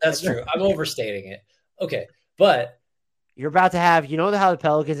true. That's true. I'm overstating it. Okay. But you're about to have, how the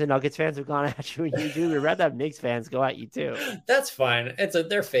Pelicans and Nuggets fans have gone at you and you do. You're about to have Knicks fans go at you too. That's fine.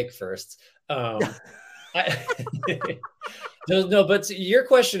 They're fake firsts. No, but your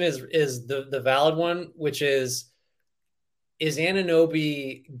question is the valid one, which is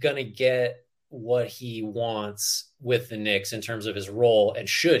Anunoby going to get what he wants with the Knicks in terms of his role, and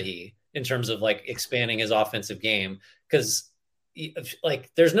should he in terms of like expanding his offensive game? Because like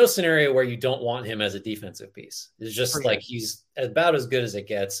there's no scenario where you don't want him as a defensive piece. It's just like he's about as good as it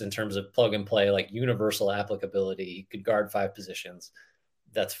gets in terms of plug and play, like universal applicability. He could guard 5 positions.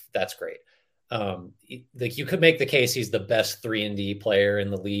 That's great. Like you could make the case he's the best 3-and-D player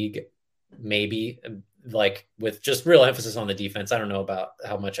in the league, maybe, like with just real emphasis on the defense. I don't know about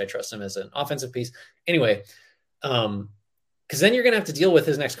how much I trust him as an offensive piece. Anyway, because then you're going to have to deal with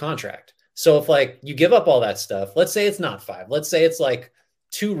his next contract. So if like you give up all that stuff, let's say it's not 5, let's say it's like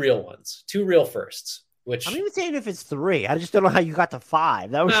 2 real ones, 2 real firsts, which I'm even saying if it's 3, I just don't know how you got to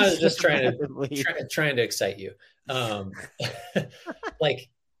 5. That was just trying to excite you. Like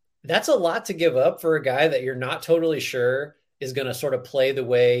that's a lot to give up for a guy that you're not totally sure is going to sort of play the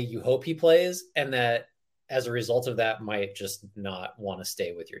way you hope he plays. And that as a result of that might just not want to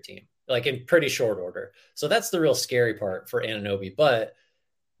stay with your team, like in pretty short order. So that's the real scary part for Anunoby. But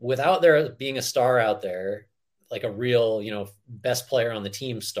without there being a star out there, like a real, best player on the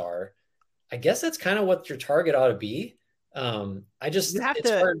team star, I guess that's kind of what your target ought to be.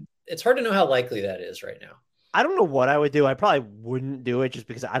 It's hard to know how likely that is right now. I don't know what I would do. I probably wouldn't do it just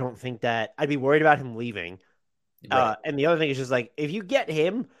because I don't think that I'd be worried about him leaving. Right. And the other thing is just like, if you get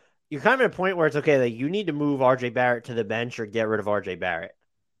him, you're kind of at a point where it's okay, like you need to move RJ Barrett to the bench or get rid of RJ Barrett.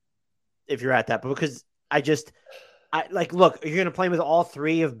 If you're at that, but because look, you're going to play with all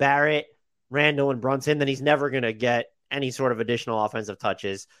 3 of Barrett, Randall, and Brunson, then he's never going to get any sort of additional offensive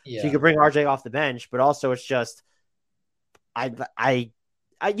touches. Yeah. So you could bring RJ off the bench, but also it's just,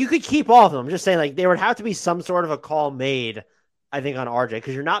 you could keep all of them. I'm just saying, like, there would have to be some sort of a call made, I think, on RJ,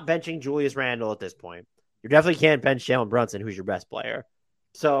 because you're not benching Julius Randle at this point. You definitely can't bench Jalen Brunson, who's your best player.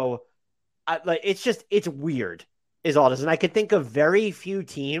 So, it's weird, is all this. And I could think of very few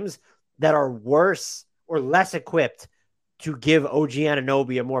teams that are worse or less equipped to give OG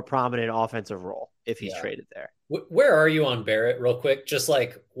Anunoby a more prominent offensive role if he's traded there. Where are you on Barrett, real quick? Just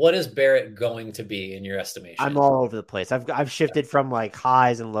like, what is Barrett going to be in your estimation? I'm all over the place. I've shifted from like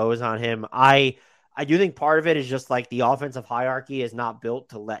highs and lows on him. I do think part of it is just like the offensive hierarchy is not built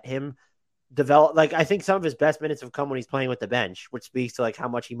to let him develop. Like, I think some of his best minutes have come when he's playing with the bench, which speaks to like how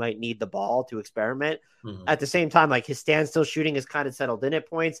much he might need the ball to experiment. Mm-hmm. At the same time, like his standstill shooting is kind of settled in at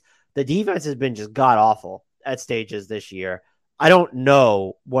points. The defense has been just god awful at stages this year. I don't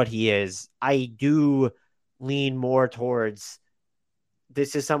know what he is. I do lean more towards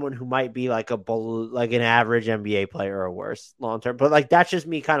this is someone who might be like an average NBA player or worse long term. But like that's just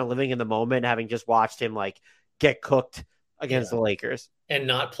me kind of living in the moment, having just watched him like get cooked against the Lakers and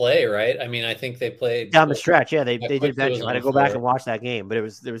not play. Right? I mean, I think they played down the stretch. Yeah, they did bench him. I had to go back and watch that game, but it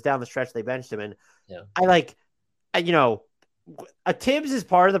was down the stretch they benched him, and a Tibbs is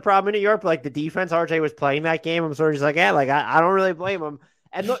part of the problem in New York, but like the defense RJ was playing that game, I'm sort of just like, I don't really blame him.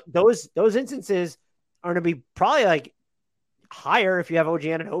 And those instances are going to be probably like higher if you have OG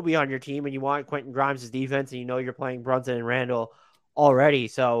Anunoby on your team and you want Quentin Grimes' defense and you're playing Brunson and Randall already.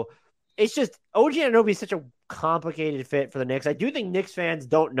 So it's just OG Anunoby is such a complicated fit for the Knicks. I do think Knicks fans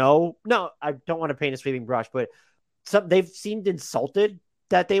don't know. No, I don't want to paint a sweeping brush, but they've seemed insulted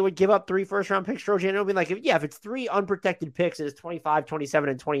that they would give up 3 first-round picks for OG Anunoby. Like, if it's 3 unprotected picks, it's 25, 27,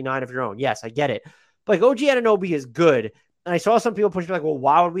 and 29 of your own. Yes, I get it. But like OG Anunoby is good. And I saw some people pushing like, well,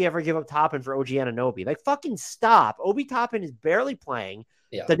 why would we ever give up Toppin for OG Anunoby? Like, fucking stop. Obi Toppin is barely playing.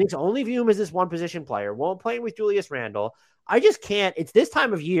 Yeah. The Knicks only view him as this one position player. Won't play with Julius Randle. I just can't. It's this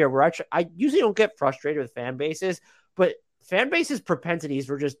time of year where I usually don't get frustrated with fan bases, but fan bases' propensities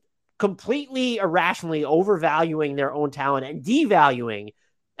for just completely irrationally overvaluing their own talent and devaluing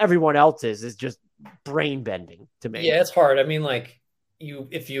everyone else's is just brain bending to me. Yeah, it's hard. I mean, like,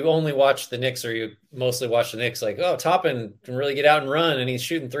 if you only watch the Knicks or you mostly watch the Knicks, like, oh, Toppin can really get out and run and he's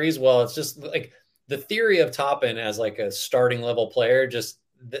shooting threes well. It's just like the theory of Toppin as like a starting level player, just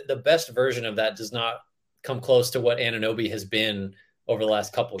the best version of that does not come close to what Anunoby has been over the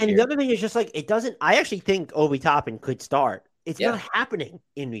last couple of years. And the other thing is just like, it doesn't, I actually think Obi Toppin could start. It's not happening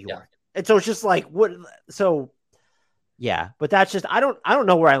in New York. Yeah. And so it's just like, what, so yeah, but that's just, I don't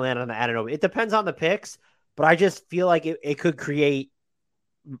know where I land on the Anunoby. It depends on the picks, but I just feel like it could create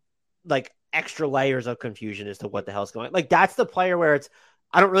like extra layers of confusion as to what the hell's going on. Like, that's the player where it's,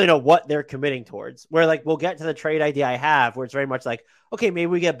 I don't really know what they're committing towards, where like, we'll get to the trade idea I have where it's very much like, okay, maybe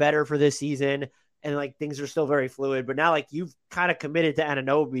we get better for this season and like things are still very fluid, but now like you've kind of committed to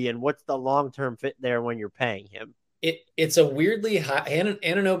Anunoby and what's the long-term fit there when you're paying him? It's a weirdly high,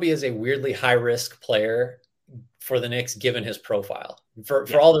 Anunoby is a weirdly high risk player for the Knicks, given his profile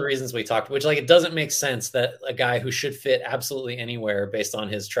for all the reasons we talked, which like, it doesn't make sense that a guy who should fit absolutely anywhere based on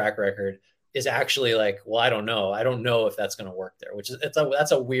his track record is actually like, well, I don't know if that's going to work there, which is,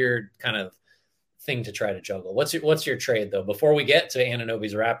 that's a weird kind of thing to try to juggle. What's your trade though, before we get to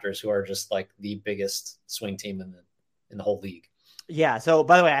Anunoby's Raptors, who are just like the biggest swing team in the whole league? Yeah. So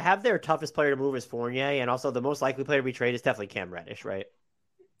by the way, I have their toughest player to move is Fournier. And also the most likely player to be traded is definitely Cam Reddish, right?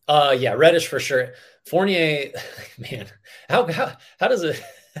 Yeah, Reddish for sure. Fournier, man, how does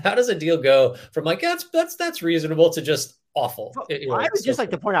a deal go from like that's reasonable to just awful? I would just like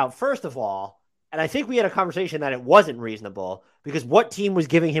to point out, first of all, and I think we had a conversation that it wasn't reasonable because what team was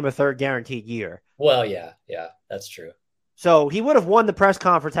giving him a third guaranteed year? Well, yeah, that's true. So he would have won the press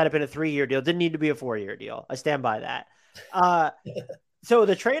conference had it been a 3-year deal. Didn't need to be a 4-year deal. I stand by that. So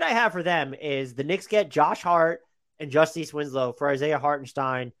the trade I have for them is the Knicks get Josh Hart and Justice Winslow for Isaiah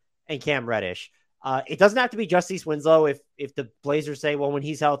Hartenstein and Cam Reddish. It doesn't have to be Justice Winslow if the Blazers say, well, when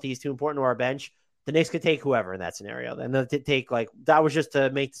he's healthy, he's too important to our bench. The Knicks could take whoever in that scenario. And they'll take like, that was just to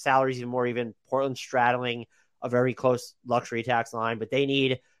make the salaries even more even. Portland straddling a very close luxury tax line, but they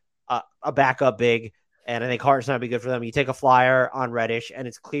need a backup big. And I think Hartenstein would be good for them. You take a flyer on Reddish, and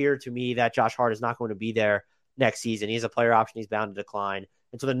it's clear to me that Josh Hart is not going to be there next season. He's a player option. He's bound to decline.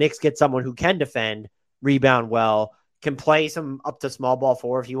 And so the Knicks get someone who can defend, rebound well, can play some up to small ball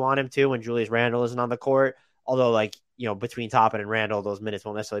 4 if you want him to when Julius Randle isn't on the court. Although, like, you know, between Toppin and Randle, those minutes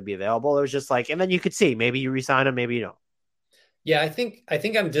won't necessarily be available. It was just like, and then you could see, maybe you re-sign him, maybe you don't. Yeah, I think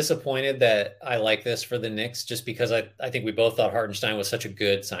I'm disappointed that I like this for the Knicks just because I think we both thought Hartenstein was such a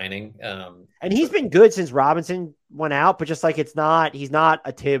good signing. And he's been good since Robinson went out, but just like he's not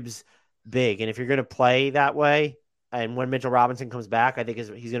a Tibbs big. And if you're going to play that way, and when Mitchell Robinson comes back, I think he's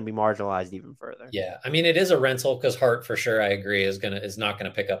going to be marginalized even further. Yeah, I mean, it is a rental because Hart, for sure, I agree, is not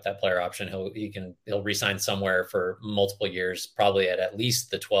going to pick up that player option. He'll re-sign somewhere for multiple years, probably at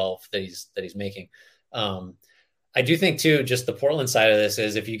least the 12 that he's making. I do think too, just the Portland side of this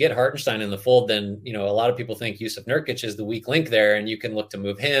is if you get Hartenstein in the fold, then, you know, a lot of people think Yusuf Nurkic is the weak link there, and you can look to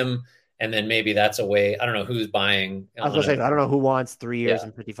move him. And then maybe that's a way. I don't know who's buying. I was going to say, I don't know who wants 3 years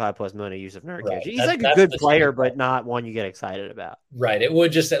and 55+ million Yusuf Nurkic. Right. He's like a good player, but not one you get excited about. Right. It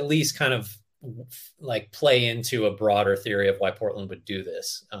would just at least kind of like play into a broader theory of why Portland would do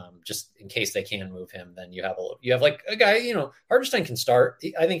this. Just in case they can move him, then you have like a guy, you know, Hartenstein can start.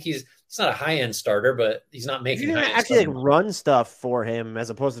 I think he's not a high end starter, but he's not making. If you're gonna actually like run stuff for him as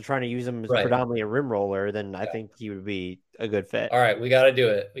opposed to trying to use him as predominantly a rim roller, then I think he would be a good fit. All right, we got to do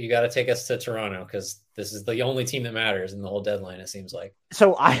it. You got to take us to Toronto because this is the only team that matters in the whole deadline. It seems like.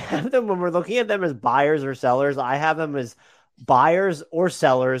 So I have them when we're looking at them as buyers or sellers. I have them as buyers or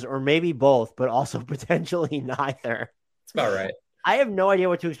sellers, or maybe both, but also potentially neither. That's about right. I have no idea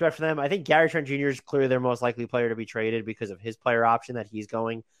what to expect from them. I think Gary Trent Jr. is clearly their most likely player to be traded because of his player option that he's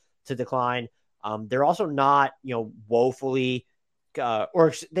going to decline. They're also not, you know, woefully,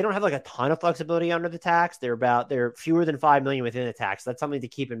 or they don't have like a ton of flexibility under the tax. They're fewer than $5 million within the tax. That's something to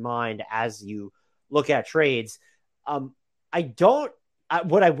keep in mind as you look at trades.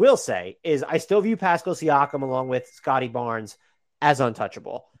 What I will say is I still view Pascal Siakam along with Scotty Barnes as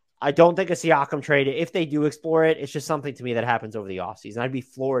untouchable. I don't think a Siakam trade, if they do explore it, it's just something to me that happens over the offseason. I'd be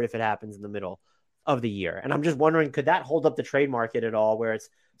floored if it happens in the middle of the year. And I'm just wondering, could that hold up the trade market at all, where it's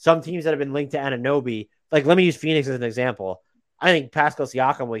some teams that have been linked to Anunoby? Like, let me use Phoenix as an example. I think Pascal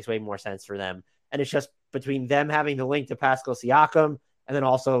Siakam makes way more sense for them. And it's just between them having the link to Pascal Siakam and then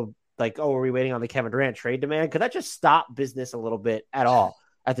also like, oh, are we waiting on the Kevin Durant trade demand? Could that just stop business a little bit at all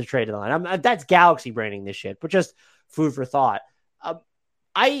at the trade line? That's galaxy braining this shit, but just food for thought.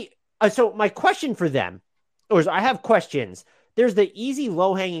 So my question for them, or I have questions. There's the easy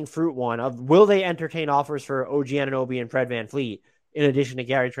low-hanging fruit one of will they entertain offers for OG Anunoby and Fred VanVleet in addition to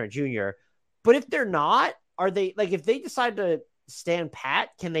Gary Trent Jr.? But if they're not, are they like if they decide to stand pat,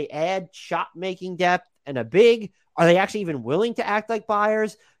 can they add shot-making depth and a big? Are they actually even willing to act like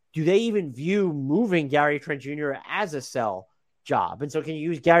buyers? Do they even view moving Gary Trent Jr. as a sell job? And so can you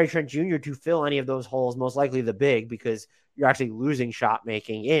use Gary Trent Jr. to fill any of those holes, most likely the big, because you're actually losing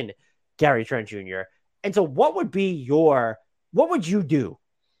shot-making in Gary Trent Jr.? And so what would you do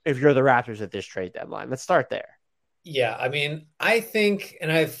if you're the Raptors at this trade deadline? Let's start there. Yeah, I mean, I think,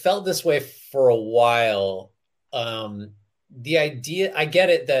 and I've felt this way for a while, the idea, I get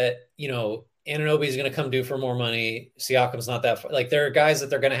it that, Anunoby is going to come due for more money. Siakam's not that far. Like, there are guys that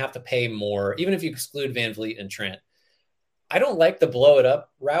they're going to have to pay more, even if you exclude VanVleet and Trent. I don't like the blow it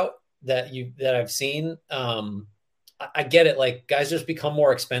up route that I've seen. I get it. Like, guys just become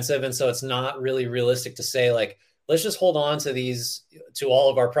more expensive. And so it's not really realistic to say, like, let's just hold on to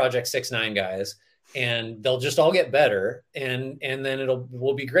all of our Project 6-9 guys and they'll just all get better. And then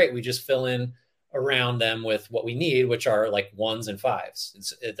we'll be great. We just fill in around them with what we need, which are like 1s and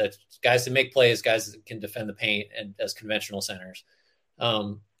 5s. It's guys to make plays, guys that can defend the paint and as conventional centers.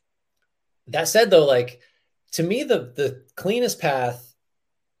 That said though, like, to me, the cleanest path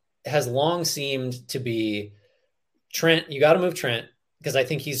has long seemed to be Trent. You got to move Trent because I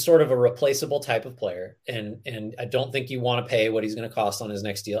think he's sort of a replaceable type of player. And I don't think you want to pay what he's going to cost on his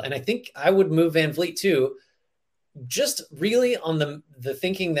next deal. And I think I would move VanVleet too, just really on the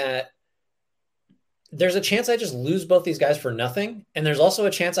thinking that there's a chance I just lose both these guys for nothing. And there's also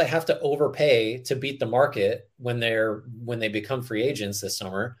a chance I have to overpay to beat the market when they become free agents this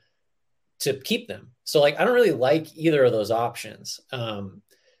summer to keep them. So like, I don't really like either of those options.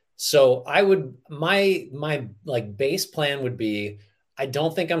 So I would, my like base plan would be, I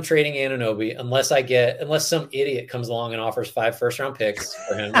don't think I'm trading Anunoby unless some idiot comes along and offers 5 first-round picks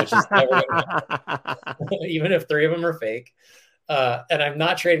for him, which is never going to happen, even if 3 of them are fake. And I'm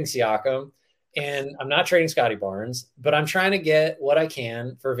not trading Siakam, and I'm not trading Scotty Barnes, but I'm trying to get what I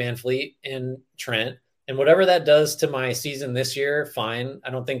can for VanVleet and Trent. And whatever that does to my season this year, fine.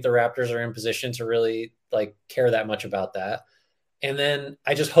 I don't think the Raptors are in position to really like care that much about that. And then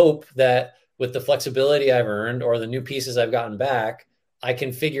I just hope that with the flexibility I've earned or the new pieces I've gotten back, I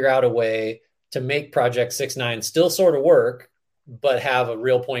can figure out a way to make Project 6-9 still sort of work, but have a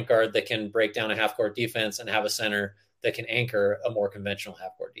real point guard that can break down a half-court defense and have a center that can anchor a more conventional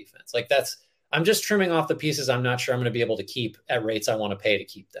half-court defense. Like I'm just trimming off the pieces I'm not sure I'm going to be able to keep at rates I want to pay to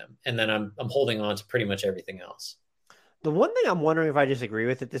keep them. And then I'm holding on to pretty much everything else. The one thing I'm wondering if I disagree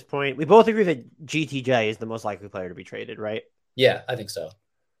with at this point, we both agree that GTJ is the most likely player to be traded, right? Yeah, I think so.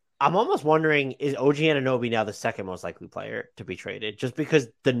 I'm almost wondering, is OG Anunoby now the second most likely player to be traded? Just because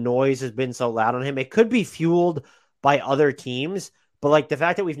the noise has been so loud on him. It could be fueled by other teams, but like the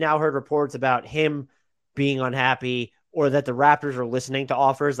fact that we've now heard reports about him being unhappy or that the Raptors are listening to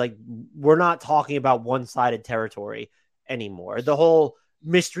offers, like we're not talking about one-sided territory anymore. The whole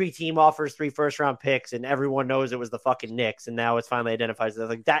mystery team offers 3 first-round picks and everyone knows it was the fucking Knicks and now it's finally identified as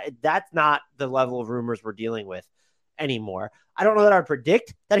like that's not the level of rumors we're dealing with anymore. I don't know that I would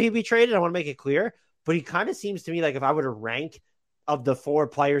predict that he'd be traded. I want to make it clear, but he kind of seems to me like if I were to rank of the 4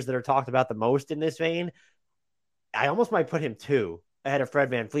 players that are talked about the most in this vein, I almost might put him 2 ahead of Fred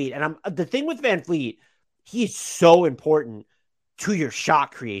VanVleet. And the thing with VanVleet, he is so important to your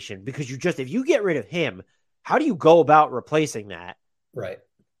shot creation because if you get rid of him, how do you go about replacing that? Right.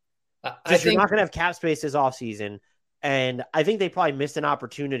 I think you're not going to have cap space this offseason. And I think they probably missed an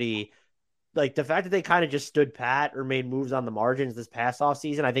opportunity. Like the fact that they kind of just stood pat or made moves on the margins this past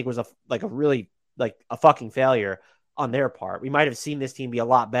offseason, I think was a really fucking failure on their part. We might have seen this team be a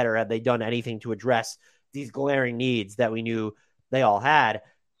lot better had they done anything to address these glaring needs that we knew they all had.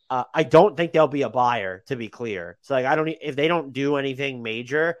 I don't think they'll be a buyer, to be clear. So like, if they don't do anything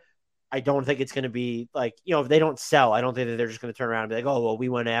major, I don't think it's going to be like, if they don't sell, I don't think that they're just going to turn around and be like, oh, well, we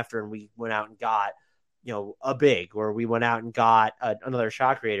went after and we went out and got, a big, or we went out and got another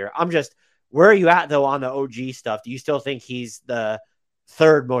shot creator. Where are you at though on the OG stuff? Do you still think he's the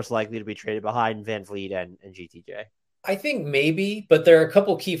 3rd most likely to be traded behind VanVleet and GTJ? I think maybe, but there are a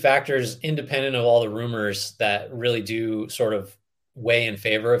couple key factors independent of all the rumors that really do sort of weigh in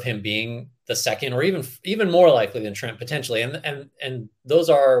favor of him being the second or even more likely than Trent potentially. And those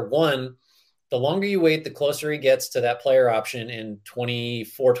are, one, the longer you wait, the closer he gets to that player option in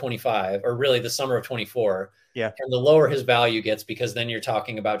 24, 25, or really the summer of 24. Yeah. And the lower his value gets, because then you're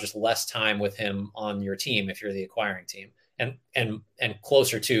talking about just less time with him on your team if you're the acquiring team, and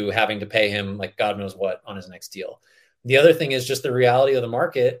closer to having to pay him like God knows what on his next deal. The other thing is just the reality of the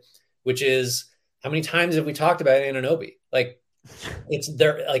market, which is how many times have we talked about Anunoby? Like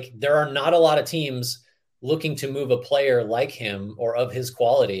there are not a lot of teams looking to move a player like him or of his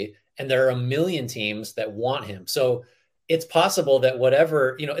quality. And there are a million teams that want him. So it's possible that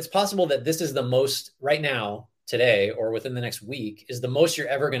it's possible that this is the most right now, today, or within the next week is the most you're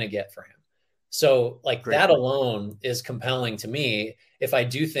ever going to get for him. So like Great. That alone is compelling to me. If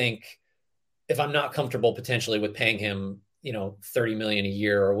I'm not comfortable potentially with paying him, $30 million a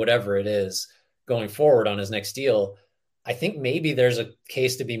year or whatever it is going forward on his next deal, I think maybe there's a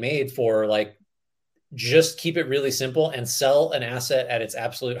case to be made for like, just keep it really simple and sell an asset at its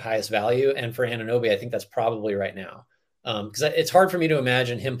absolute highest value. And for Anunoby, I think that's probably right now. Because it's hard for me to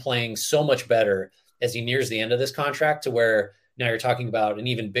imagine him playing so much better as he nears the end of this contract to where now you're talking about an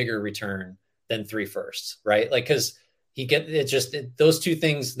even bigger return than 3 firsts, right? Like, because those two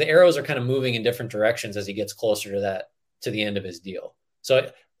things, the arrows are kind of moving in different directions as he gets closer to the end of his deal. So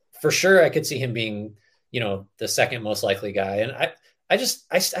for sure, I could see him being, the second most likely guy. And I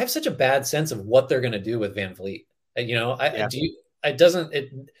have such a bad sense of what they're going to do with Van Vliet.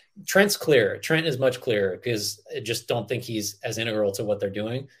 Trent's clear. Trent is much clearer because I just don't think he's as integral to what they're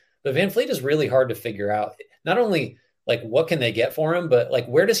doing. But Van Vliet is really hard to figure out. Not only like what can they get for him, but like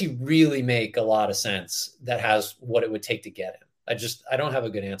where does he really make a lot of sense that has what it would take to get him? I don't have a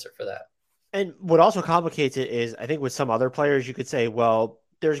good answer for that. And what also complicates it is I think with some other players, you could say, well,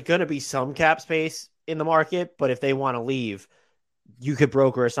 there's going to be some cap space in the market, but if they want to leave, you could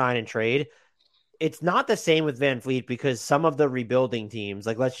broker a sign and trade. It's not the same with Van Vliet because some of the rebuilding teams,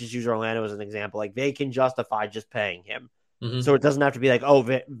 like let's just use Orlando as an example, like they can justify just paying him. Mm-hmm. So it doesn't have to be like, oh,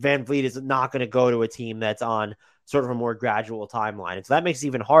 Van Vliet is not going to go to a team that's on sort of a more gradual timeline. And so that makes it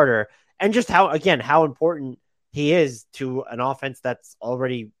even harder. And just how important he is to an offense that's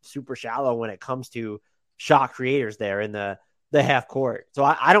already super shallow when it comes to shot creators there in the half court. So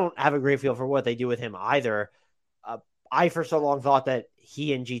I don't have a great feel for what they do with him either. I for so long thought that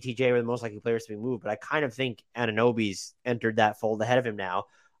he and GTJ were the most likely players to be moved, but I kind of think Anunoby's entered that fold ahead of him now.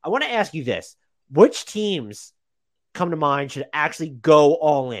 I want to ask you this. Which teams come to mind should actually go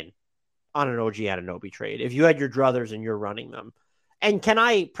all in on an OG Anunoby trade if you had your druthers and you're running them? And can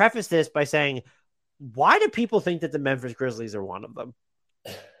I preface this by saying, why do people think that the Memphis Grizzlies are one of them?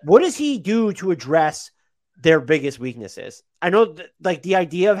 What does he do to address their biggest weaknesses? I know like the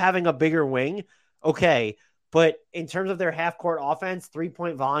idea of having a bigger wing, okay, but in terms of their half-court offense,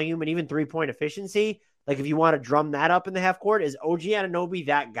 3-point volume, and even 3-point efficiency, like if you want to drum that up in the half-court, is OG Anunoby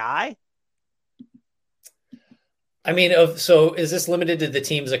that guy? I mean, so is this limited to the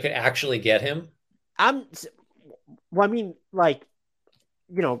teams that could actually get him? A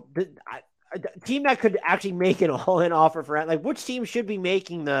team that could actually make an all-in offer for, like, which team should be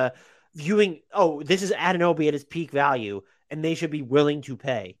making the viewing, oh, this is Anunoby at his peak value, and they should be willing to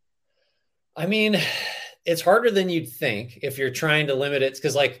pay? I mean, it's harder than you'd think if you're trying to limit it,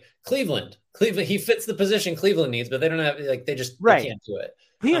 because like Cleveland, he fits the position Cleveland needs, but they don't have they can't do it.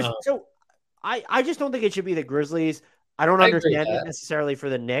 So I just don't think it should be the Grizzlies. I don't understand it necessarily for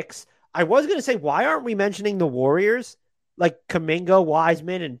the Knicks. I was going to say, why aren't we mentioning the Warriors, like Kuminga,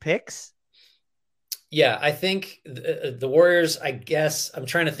 Wiseman, and picks? Yeah, I think the Warriors, I guess I'm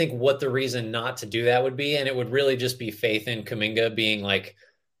trying to think what the reason not to do that would be. And it would really just be faith in Kuminga being like,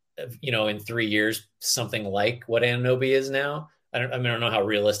 in 3 years, something like what Anunoby is now. I don't know how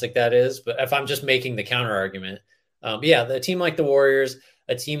realistic that is, but if I'm just making the counter argument, the team like the Warriors,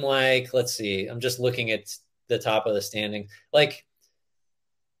 a team like, let's see, I'm just looking at the top of the standing. Like,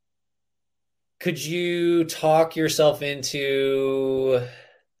 could you talk yourself into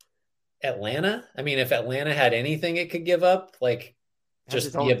Atlanta? I mean, if Atlanta had anything it could give up, like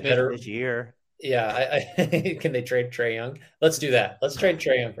just be a better this year. Yeah, can they trade Trae Young? Let's do that. Let's trade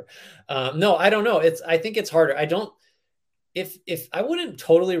Trae Young. No, I don't know. I think it's harder. If I wouldn't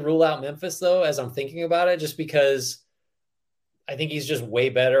totally rule out Memphis though, as I'm thinking about it, just because I think he's just way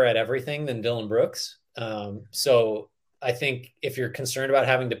better at everything than Dillon Brooks. So I think if you're concerned about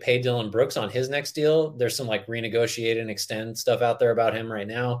having to pay Dillon Brooks on his next deal, there's some like renegotiate and extend stuff out there about him right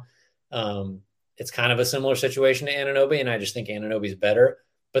now. It's kind of a similar situation to Anunoby, and I just think Anunoby's better.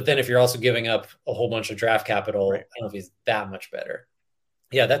 But then if you're also giving up a whole bunch of draft capital, right, I don't know if he's that much better.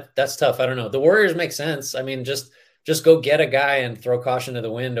 Yeah, that's tough. I don't know. The Warriors make sense. I mean, just go get a guy and throw caution to the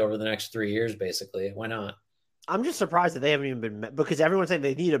wind over the next 3 years, basically. Why not? I'm just surprised that they haven't even been, because everyone's saying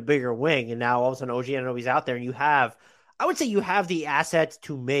they need a bigger wing, and now all of a sudden OG Anunoby's out there, and I would say you have the assets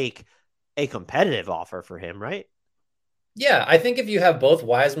to make a competitive offer for him, right? Yeah, I think if you have both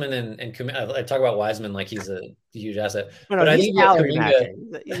Wiseman and I talk about Wiseman like he's a huge asset, but I think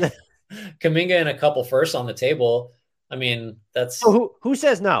Kuminga and a couple firsts on the table. I mean, that's so who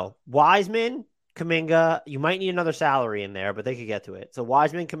says no? Wiseman, Kuminga. You might need another salary in there, but they could get to it. So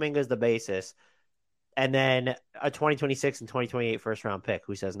Wiseman, Kuminga is the basis, and then a 2026 and 2028 first round pick.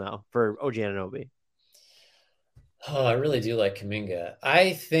 Who says no for OG Anunoby? Oh, I really do like Kuminga.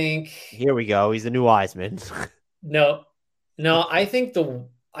 I think here we go. He's the new Wiseman. No, I think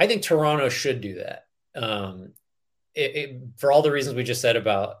Toronto should do that. For all the reasons we just said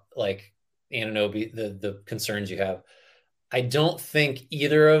about like Anunoby, the concerns you have. I don't think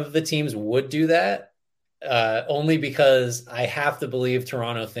either of the teams would do that. Only because I have to believe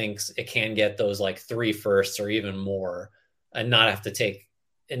Toronto thinks it can get those like 3 firsts or even more and not have to take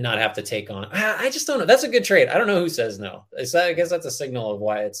on. I just don't know. That's a good trade. I don't know who says no. I guess that's a signal of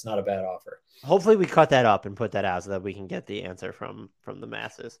why it's not a bad offer. Hopefully we cut that up and put that out so that we can get the answer from the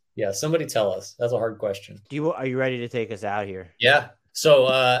masses. Yeah, somebody tell us. That's a hard question. Are you ready to take us out here? Yeah.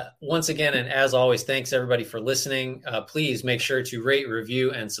 So once again, and as always, thanks everybody for listening. Please make sure to rate,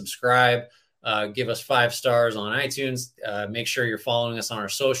 review, and subscribe. Give us 5 stars on iTunes. Make sure you're following us on our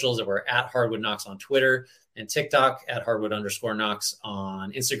socials. That we're at Hardwood Knocks on Twitter and TikTok, at Hardwood_Knocks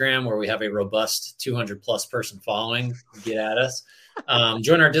on Instagram, where we have a robust 200+ person following. Get at us.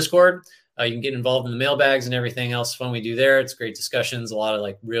 Join our Discord. You can get involved in the mailbags and everything else fun we do there. It's great discussions, a lot of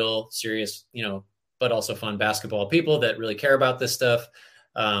like real serious, but also fun basketball people that really care about this stuff.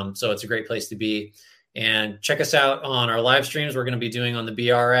 So it's a great place to be. And check us out on our live streams we're going to be doing on the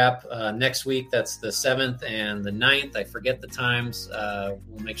BR app next week. That's the 7th and the 9th. I forget the times.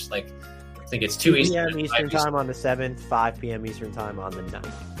 We'll make I think it's 2 Eastern time on the 7th, 5 p.m. Eastern time on the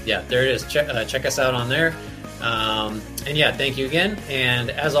 9th. Yeah, there it is. Check us out on there. And yeah, thank you again. And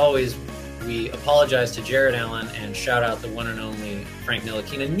as always, we apologize to Jared Allen and shout out the one and only Frank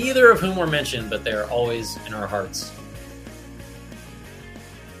Ntilikina, neither of whom were mentioned, but they're always in our hearts.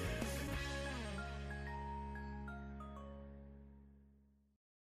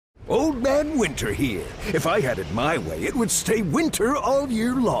 Old Man Winter here. If I had it my way, it would stay winter all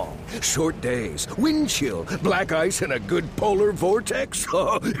year long. Short days, wind chill, black ice, and a good polar vortex.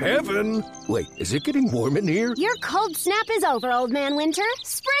 Oh, heaven! Wait, is it getting warm in here? Your cold snap is over, Old Man Winter.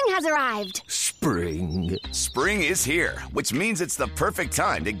 Spring has arrived. Spring. Spring is here, which means it's the perfect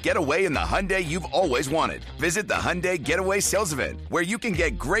time to get away in the Hyundai you've always wanted. Visit the Hyundai Getaway Sales Event, where you can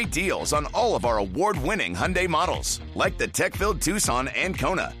get great deals on all of our award-winning Hyundai models, like the tech-filled Tucson and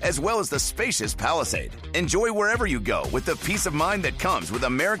Kona, as well as the spacious Palisade. Enjoy wherever you go with the peace of mind that comes with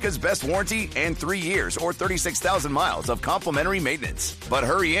America's best warranty and 3 years or 36,000 miles of complimentary maintenance. But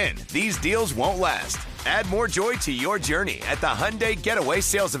hurry in, these deals won't last. Add more joy to your journey at the Hyundai Getaway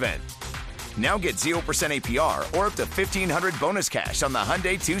Sales Event. Now get 0% APR or up to $1,500 bonus cash on the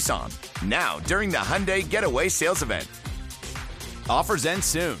Hyundai Tucson. Now, during the Hyundai Getaway Sales Event. Offers end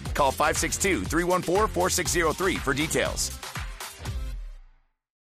soon. Call 562-314-4603 for details.